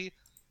crazy,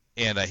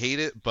 and I hate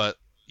it. But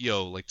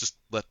just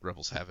let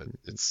Rebels have it.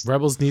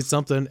 Rebels need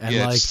something,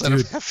 and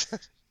dude,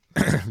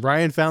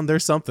 Ryan found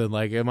there's something.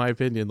 Like in my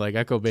opinion, like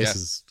Echo Base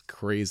is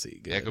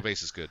crazy good. Echo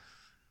Base is good.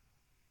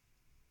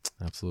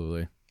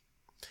 Absolutely.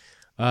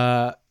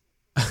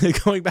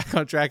 Going back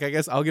on track, I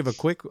guess I'll give a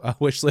quick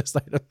wish list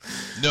item.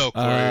 No,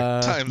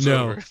 Corey, time's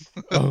over.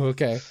 Oh,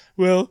 okay.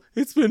 Well,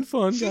 it's been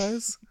fun,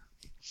 guys.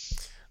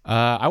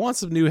 I want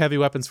some new heavy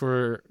weapons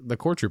for the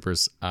core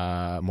troopers.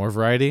 More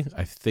variety.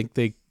 I think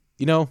they,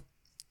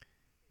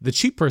 the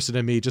cheap person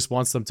in me just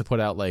wants them to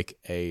put out like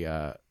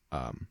a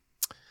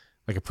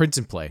print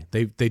and play.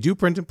 They do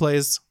print and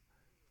plays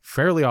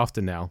fairly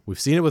often now. We've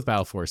seen it with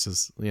Battle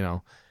Forces.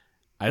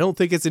 I don't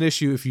think it's an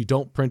issue if you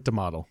don't print the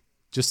model.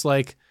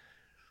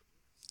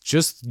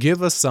 Just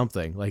give us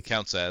something. Like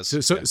counts as.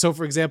 So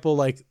for example,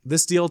 like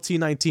this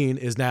DLT-19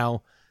 is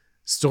now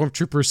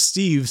Stormtrooper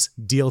Steve's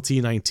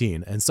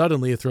DLT-19, and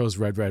suddenly it throws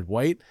red,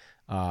 white.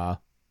 I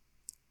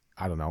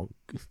don't know,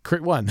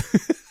 crit 1.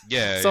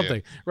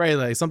 Something. Right?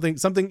 Like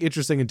something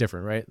interesting and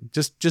different, right?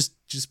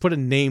 Just put a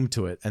name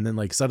to it, and then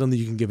like suddenly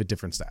you can give it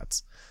different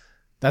stats.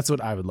 That's what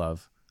I would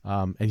love.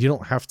 And you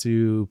don't have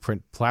to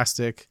print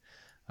plastic.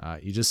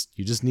 You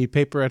just need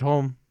paper at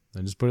home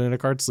and just put it in a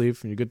card sleeve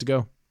and you're good to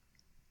go.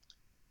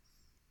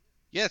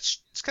 Yeah,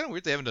 it's kind of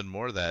weird they haven't done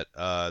more of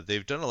that.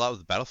 They've done a lot with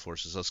the Battle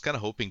Forces. I was kind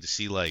of hoping to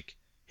see like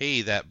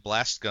hey, that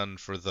blast gun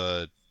for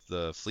the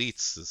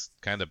fleets is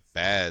kind of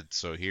bad,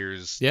 so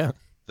here's Yeah.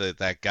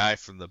 that guy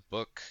from the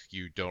book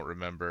you don't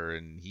remember,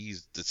 and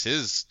it's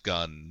his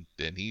gun,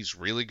 and he's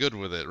really good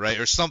with it, right?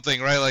 Or something,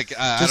 right? Like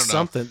I don't know. Just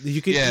something.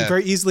 You could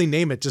very easily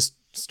name it just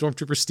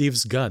Stormtrooper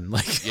Steve's gun.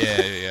 Like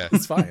Yeah.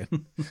 it's fine.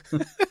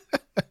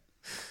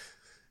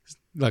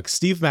 Look,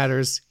 Steve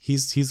matters.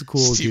 He's a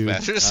cool Steve dude.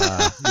 matters.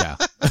 Yeah.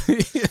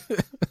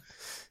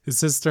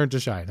 It's his turn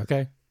to shine,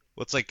 okay?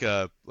 What's like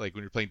when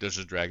you're playing Dungeons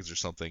and Dragons or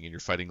something, and you're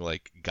fighting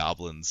like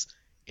goblins,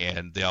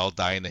 and they all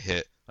die in a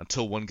hit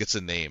until one gets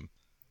a name.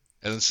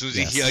 And as soon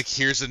as he like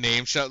hears a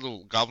name shout,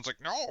 the goblin's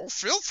like, "No,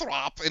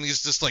 Filthrop," and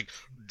he's just like,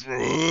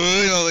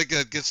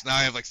 gets now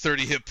I have like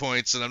 30 hit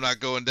points and I'm not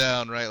going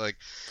down, right? Like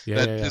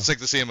it's like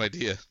the same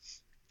idea.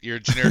 You're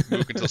a generic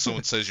mook until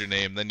someone says your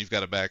name, then you've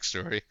got a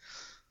backstory.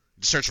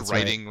 It starts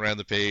writing around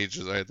the page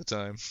at the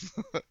time.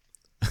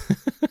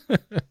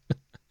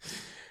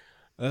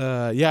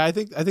 I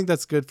think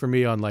that's good for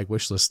me on like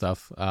wishlist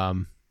stuff.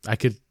 I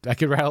could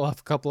rattle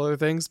off a couple other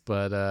things,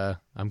 but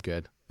I'm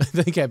good. I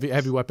think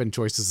heavy weapon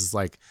choices is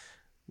like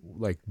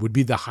would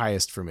be the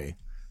highest for me.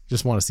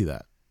 Just want to see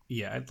that.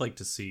 Yeah, I'd like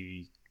to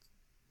see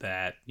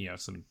that,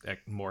 some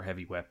more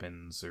heavy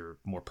weapons or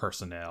more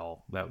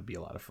personnel. That would be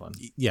a lot of fun.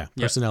 Yeah,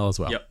 personnel as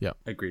well. Yep.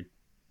 Agreed.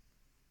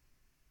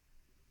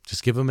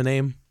 Just give them a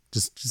name.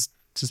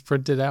 Just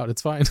print it out.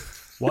 It's fine.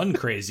 One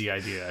crazy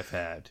idea I've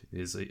had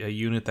is a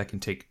unit that can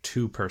take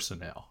 2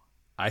 personnel.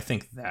 I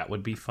think that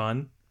would be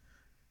fun,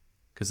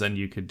 because then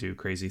you could do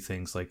crazy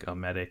things like a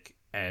medic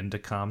and a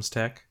comms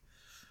tech.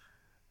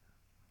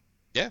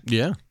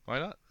 Yeah. Why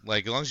not?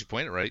 Like, as long as you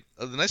point it right.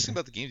 The nice thing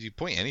about the game is you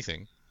point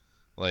anything.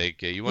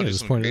 Like, you want to do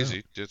just something point it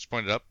crazy, just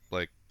point it up.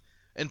 Like,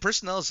 and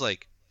personnel is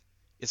like,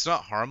 it's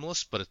not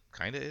harmless, but it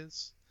kind of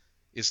is.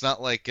 It's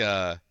not like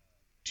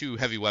 2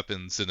 heavy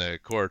weapons in a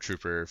core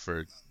trooper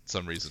for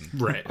some reason.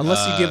 Right.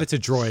 Unless you give it to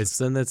droids,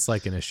 then that's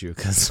like an issue.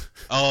 Cause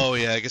oh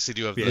yeah, I guess they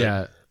do have.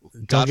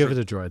 Don't give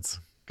it to droids.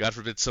 God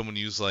forbid someone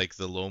use like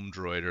the Loam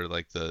droid or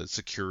like the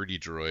security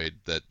droid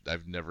that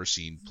I've never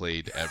seen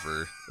played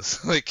ever.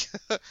 Like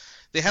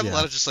they have a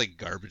lot of just like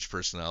garbage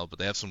personnel, but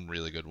they have some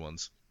really good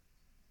ones.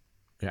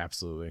 Yeah,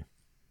 absolutely.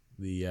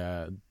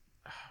 The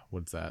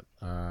what's that?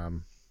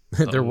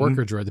 Their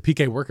worker droid, the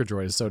PK worker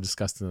droid, is so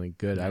disgustingly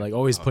good. I like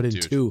always put in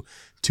two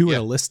in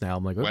a list now.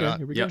 I'm like, okay,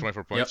 here we go.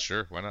 24 points,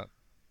 sure, why not?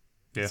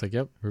 Yeah. It's like,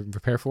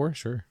 prepare for,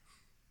 sure.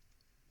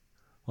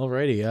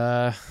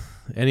 Alrighty.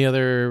 Any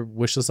other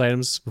wish list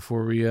items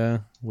before we?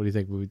 What do you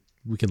think?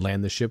 We can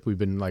land the ship. We've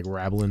been like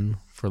rabbling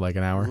for like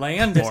an hour.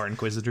 Land more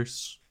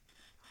Inquisitors.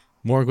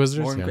 More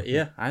Inquisitors.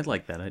 Yeah, I'd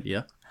like that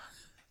idea.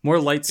 More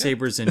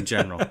lightsabers in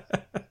general.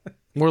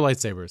 More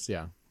lightsabers.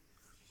 Yeah.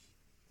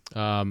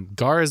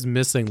 Gar is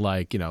missing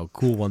like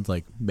cool ones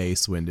like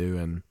Mace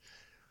Windu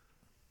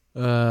and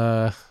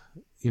the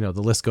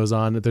list goes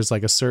on. There's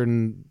like a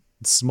certain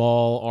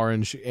small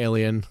orange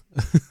alien.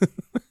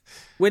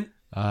 When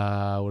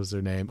what is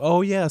her name?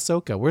 Oh yeah,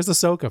 Ahsoka. Where's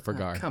Ahsoka for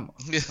Gar? Come on.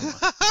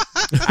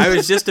 I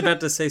was just about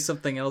to say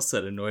something else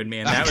that annoyed me,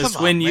 and that was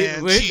when you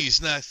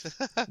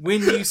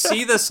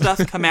see the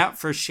stuff come out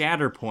for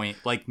Shatterpoint,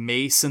 like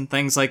Mace and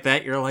things like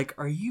that. You're like,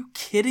 are you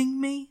kidding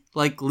me?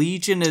 Like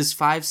Legion is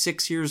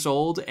 5-6 years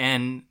old,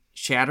 and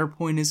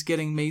Shatterpoint is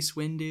getting Mace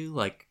Windu.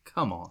 Like,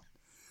 come on.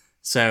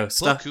 So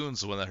Plo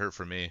Koon's the one that hurt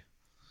for me.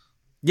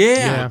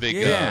 Yeah, I'm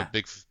a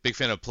big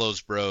fan of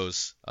Plo's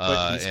Bros.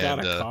 But he's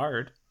got a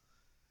card.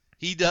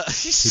 He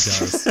does. He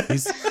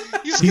does.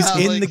 He's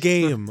in the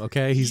game,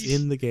 okay? He's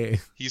in the game.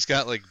 He's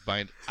got like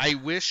I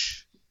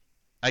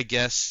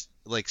guess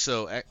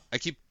so I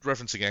keep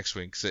referencing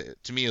X-Wing because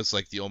to me it's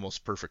like the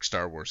almost perfect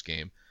Star Wars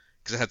game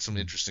because it had some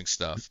interesting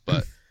stuff.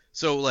 But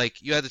so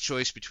like you had the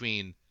choice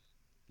between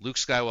Luke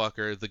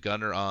Skywalker, the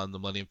gunner on the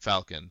Millennium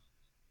Falcon,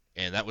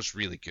 and that was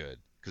really good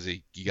because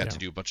you got to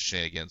do a bunch of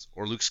shenanigans,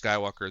 or Luke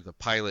Skywalker, the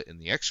pilot in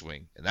the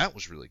X-Wing, and that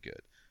was really good.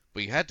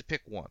 But you had to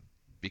pick one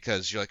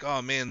because you're like,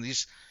 oh man,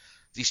 these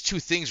 2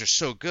 things are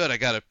so good, I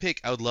gotta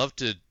pick. I would love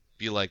to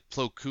be like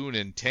Plo Koon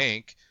in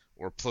tank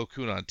or Plo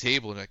Koon on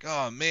table and like,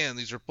 oh man,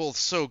 these are both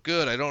so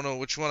good. I don't know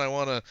which one I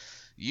want to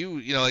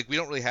like we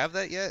don't really have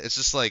that yet. It's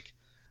just like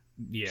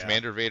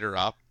Commander Vader,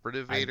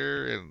 Operative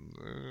Vader,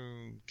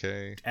 and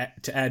okay.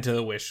 To add to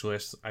the wish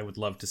list, I would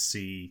love to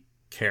see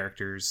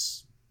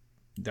characters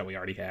that we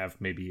already have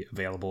maybe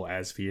available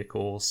as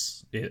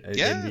vehicles in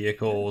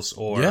vehicles,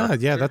 or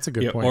that's a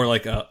good point. Or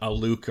like a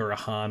Luke or a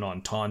Han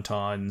on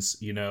Tauntauns,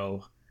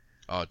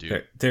 Oh,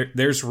 dude.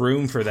 There's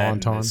room for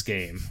that in this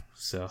game.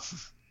 So,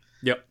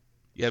 yep.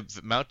 Yeah,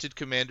 mounted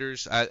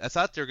commanders. I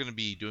thought they were going to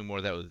be doing more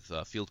of that with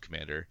Field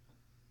Commander.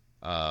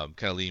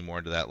 Kind of leaning more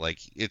into that. Like,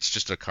 it's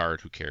just a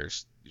card. Who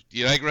cares?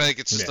 Like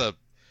it's just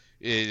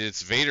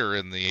it's Vader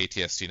in the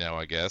ATST now,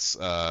 I guess.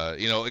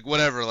 Like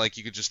whatever. Like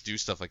you could just do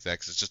stuff like that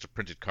because it's just a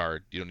printed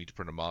card. You don't need to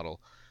print a model.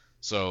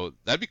 So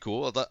that'd be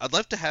cool. I'd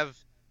love to have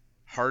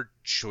hard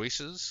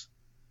choices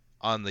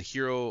on the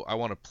hero I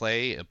want to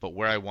play, but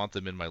where I want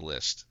them in my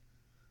list.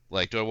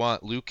 Like, do I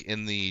want Luke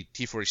in the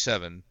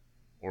T-47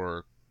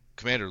 or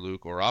Commander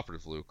Luke or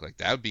Operative Luke. Like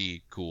that would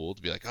be cool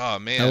to be like, oh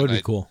man, That would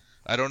be cool.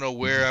 I don't know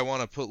where I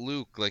want to put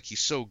Luke. Like he's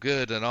so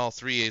good in all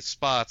 3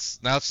 spots.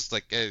 Now it's just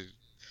like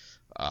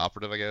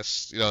Operative, I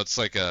guess. It's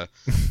like a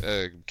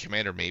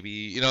Commander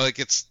maybe. Like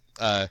it's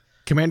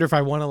Commander, if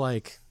I want to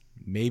like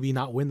maybe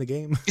not win the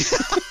game.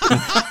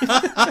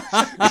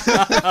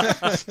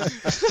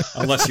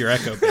 Unless you're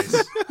Echo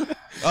based.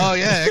 Oh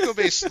yeah, Echo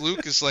based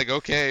Luke is like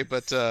okay,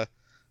 but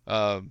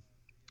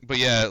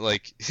yeah,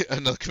 like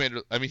another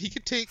Commander. I mean, he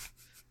can take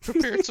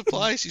prepared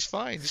supplies. He's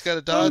fine. He's got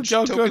a dodge.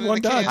 Joe, token good, in one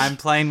a can. dodge. I'm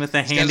playing with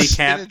a got a handicap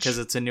spinach. because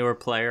it's a newer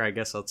player. I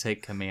guess I'll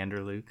take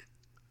Commander Luke.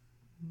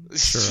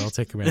 Sure, I'll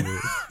take Commander.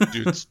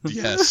 Dude,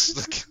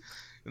 yes.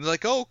 And they're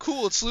like, oh,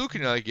 cool, it's Luke.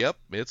 And you're like, yep,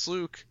 it's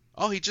Luke.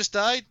 Oh, he just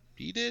died?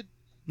 He did?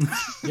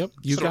 Yep,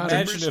 you So got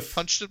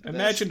it.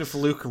 Imagine if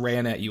Luke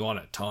ran at you on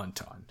a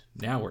Tauntaun.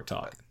 Now we're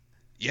talking.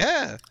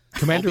 Yeah.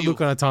 Commander Luke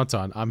on a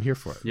Tauntaun. I'm here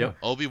for it. Yep.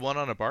 Obi-Wan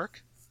on a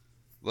bark?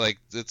 Like,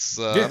 it's,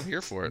 I'm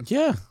here for it.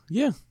 Yeah,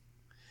 yeah.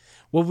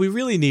 What we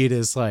really need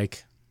is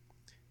like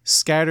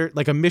scattered,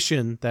 like a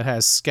mission that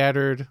has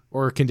scattered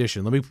or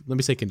condition. Let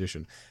me say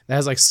condition that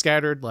has like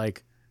scattered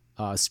like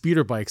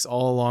speeder bikes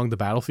all along the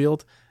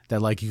battlefield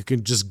that like you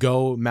can just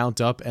go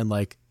mount up and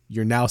like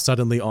you're now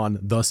suddenly on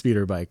the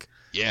speeder bike.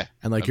 Yeah.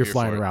 And like I'm you're here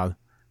flying for it. around.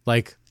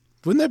 Like,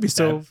 wouldn't that be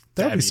so?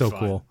 That'd be so fun.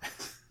 cool.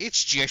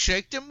 It's just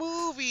like the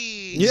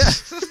movie. Yeah.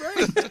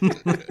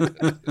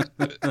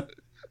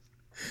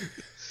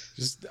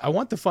 Just I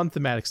want the fun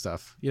thematic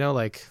stuff.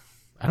 Like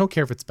I don't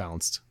care if it's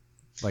balanced.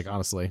 Like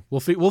honestly,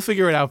 we'll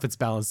figure it out if it's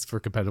balanced for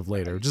competitive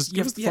later. Just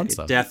give us the fun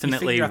stuff.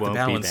 Definitely You figure out won't the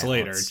balance be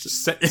later. balanced.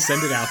 Just send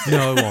it out there.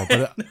 No, it won't.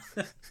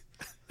 But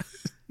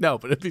no,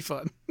 but it'd be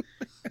fun.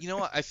 You know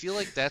what? I feel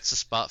like that's a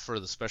spot for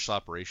the special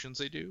operations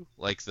they do,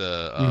 like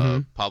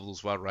the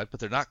Pablo's Wild Ride, but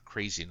they're not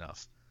crazy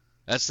enough.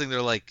 That's the thing.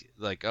 They're like,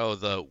 oh,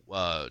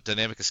 the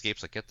dynamic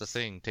escapes. Like, get the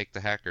thing, take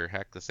the hacker,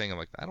 hack the thing. I'm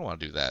like, I don't want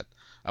to do that.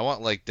 I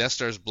want like Death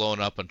Star's blowing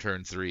up on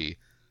turn 3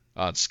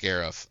 on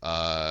Scarif.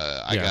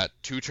 I got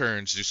 2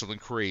 turns to do something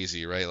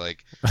crazy, right?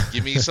 Like,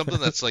 give me something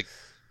that's like,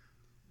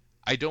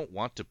 I don't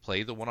want to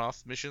play the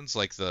one-off missions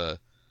like the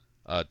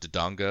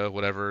Dodonga,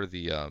 whatever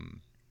the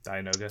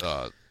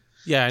Dianoga.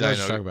 Yeah, I know what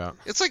Dino- you're talking about.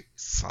 It's like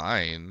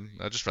fine.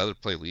 I'd just rather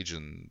play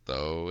Legion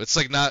though. It's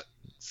like not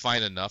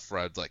fine enough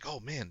where I'd like, oh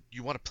man,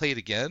 you want to play it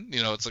again?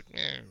 It's like,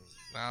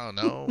 I don't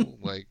know.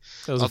 Like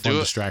That was I'll a fun do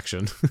it.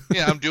 distraction.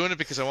 Yeah, I'm doing it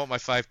because I want my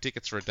 5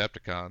 tickets for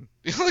Adepticon.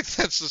 Like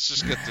let's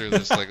just get through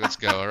this. Like let's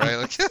go. All right.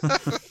 Like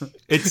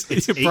It's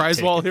Prize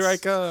 8 wall, tickets. here I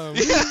come.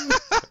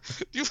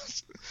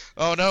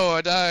 oh no, I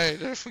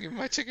died. I forget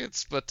my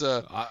tickets. But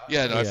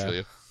yeah, no, I feel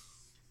you.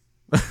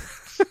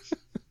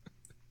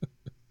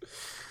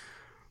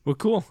 Well,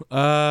 cool.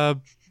 Yeah,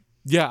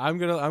 I'm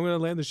gonna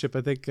land the ship.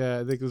 I think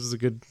this is a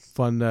good,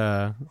 fun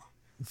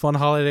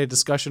holiday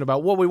discussion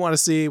about what we want to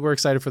see. We're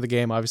excited for the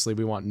game. Obviously,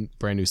 we want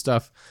brand new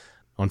stuff.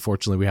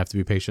 Unfortunately, we have to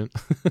be patient.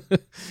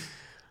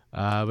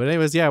 But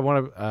anyways, yeah, I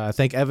want to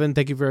thank Evan.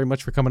 Thank you very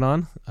much for coming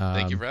on.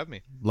 Thank you for having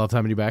me. Love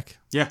having you back.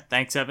 Yeah,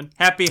 thanks, Evan.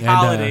 Happy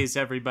holidays,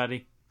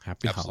 everybody.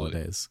 Happy Absolutely.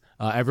 holidays.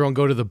 Everyone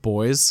go to The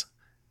Boys.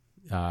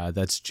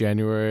 That's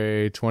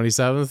January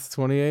 27th,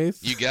 28th.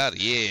 You got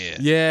it. Yeah.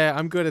 Yeah,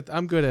 I'm good at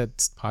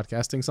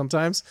podcasting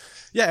sometimes.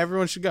 Yeah,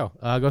 everyone should go.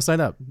 Go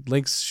sign up.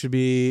 Links should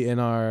be in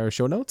our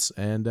show notes,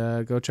 and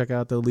go check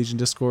out the Legion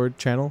Discord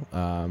channel.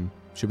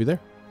 Should be there.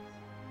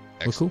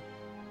 Excellent.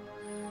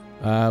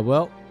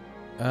 Well,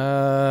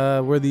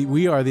 cool.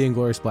 We are the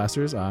Inglorious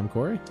Blasters. I'm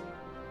Corey.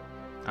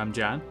 I'm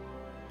John.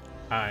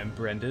 I'm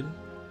Brendan.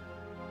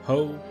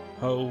 Ho,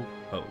 ho,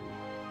 ho.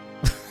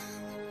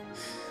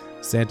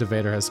 Santa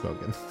Vader has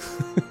spoken.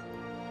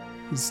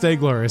 Stay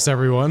glorious,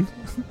 everyone.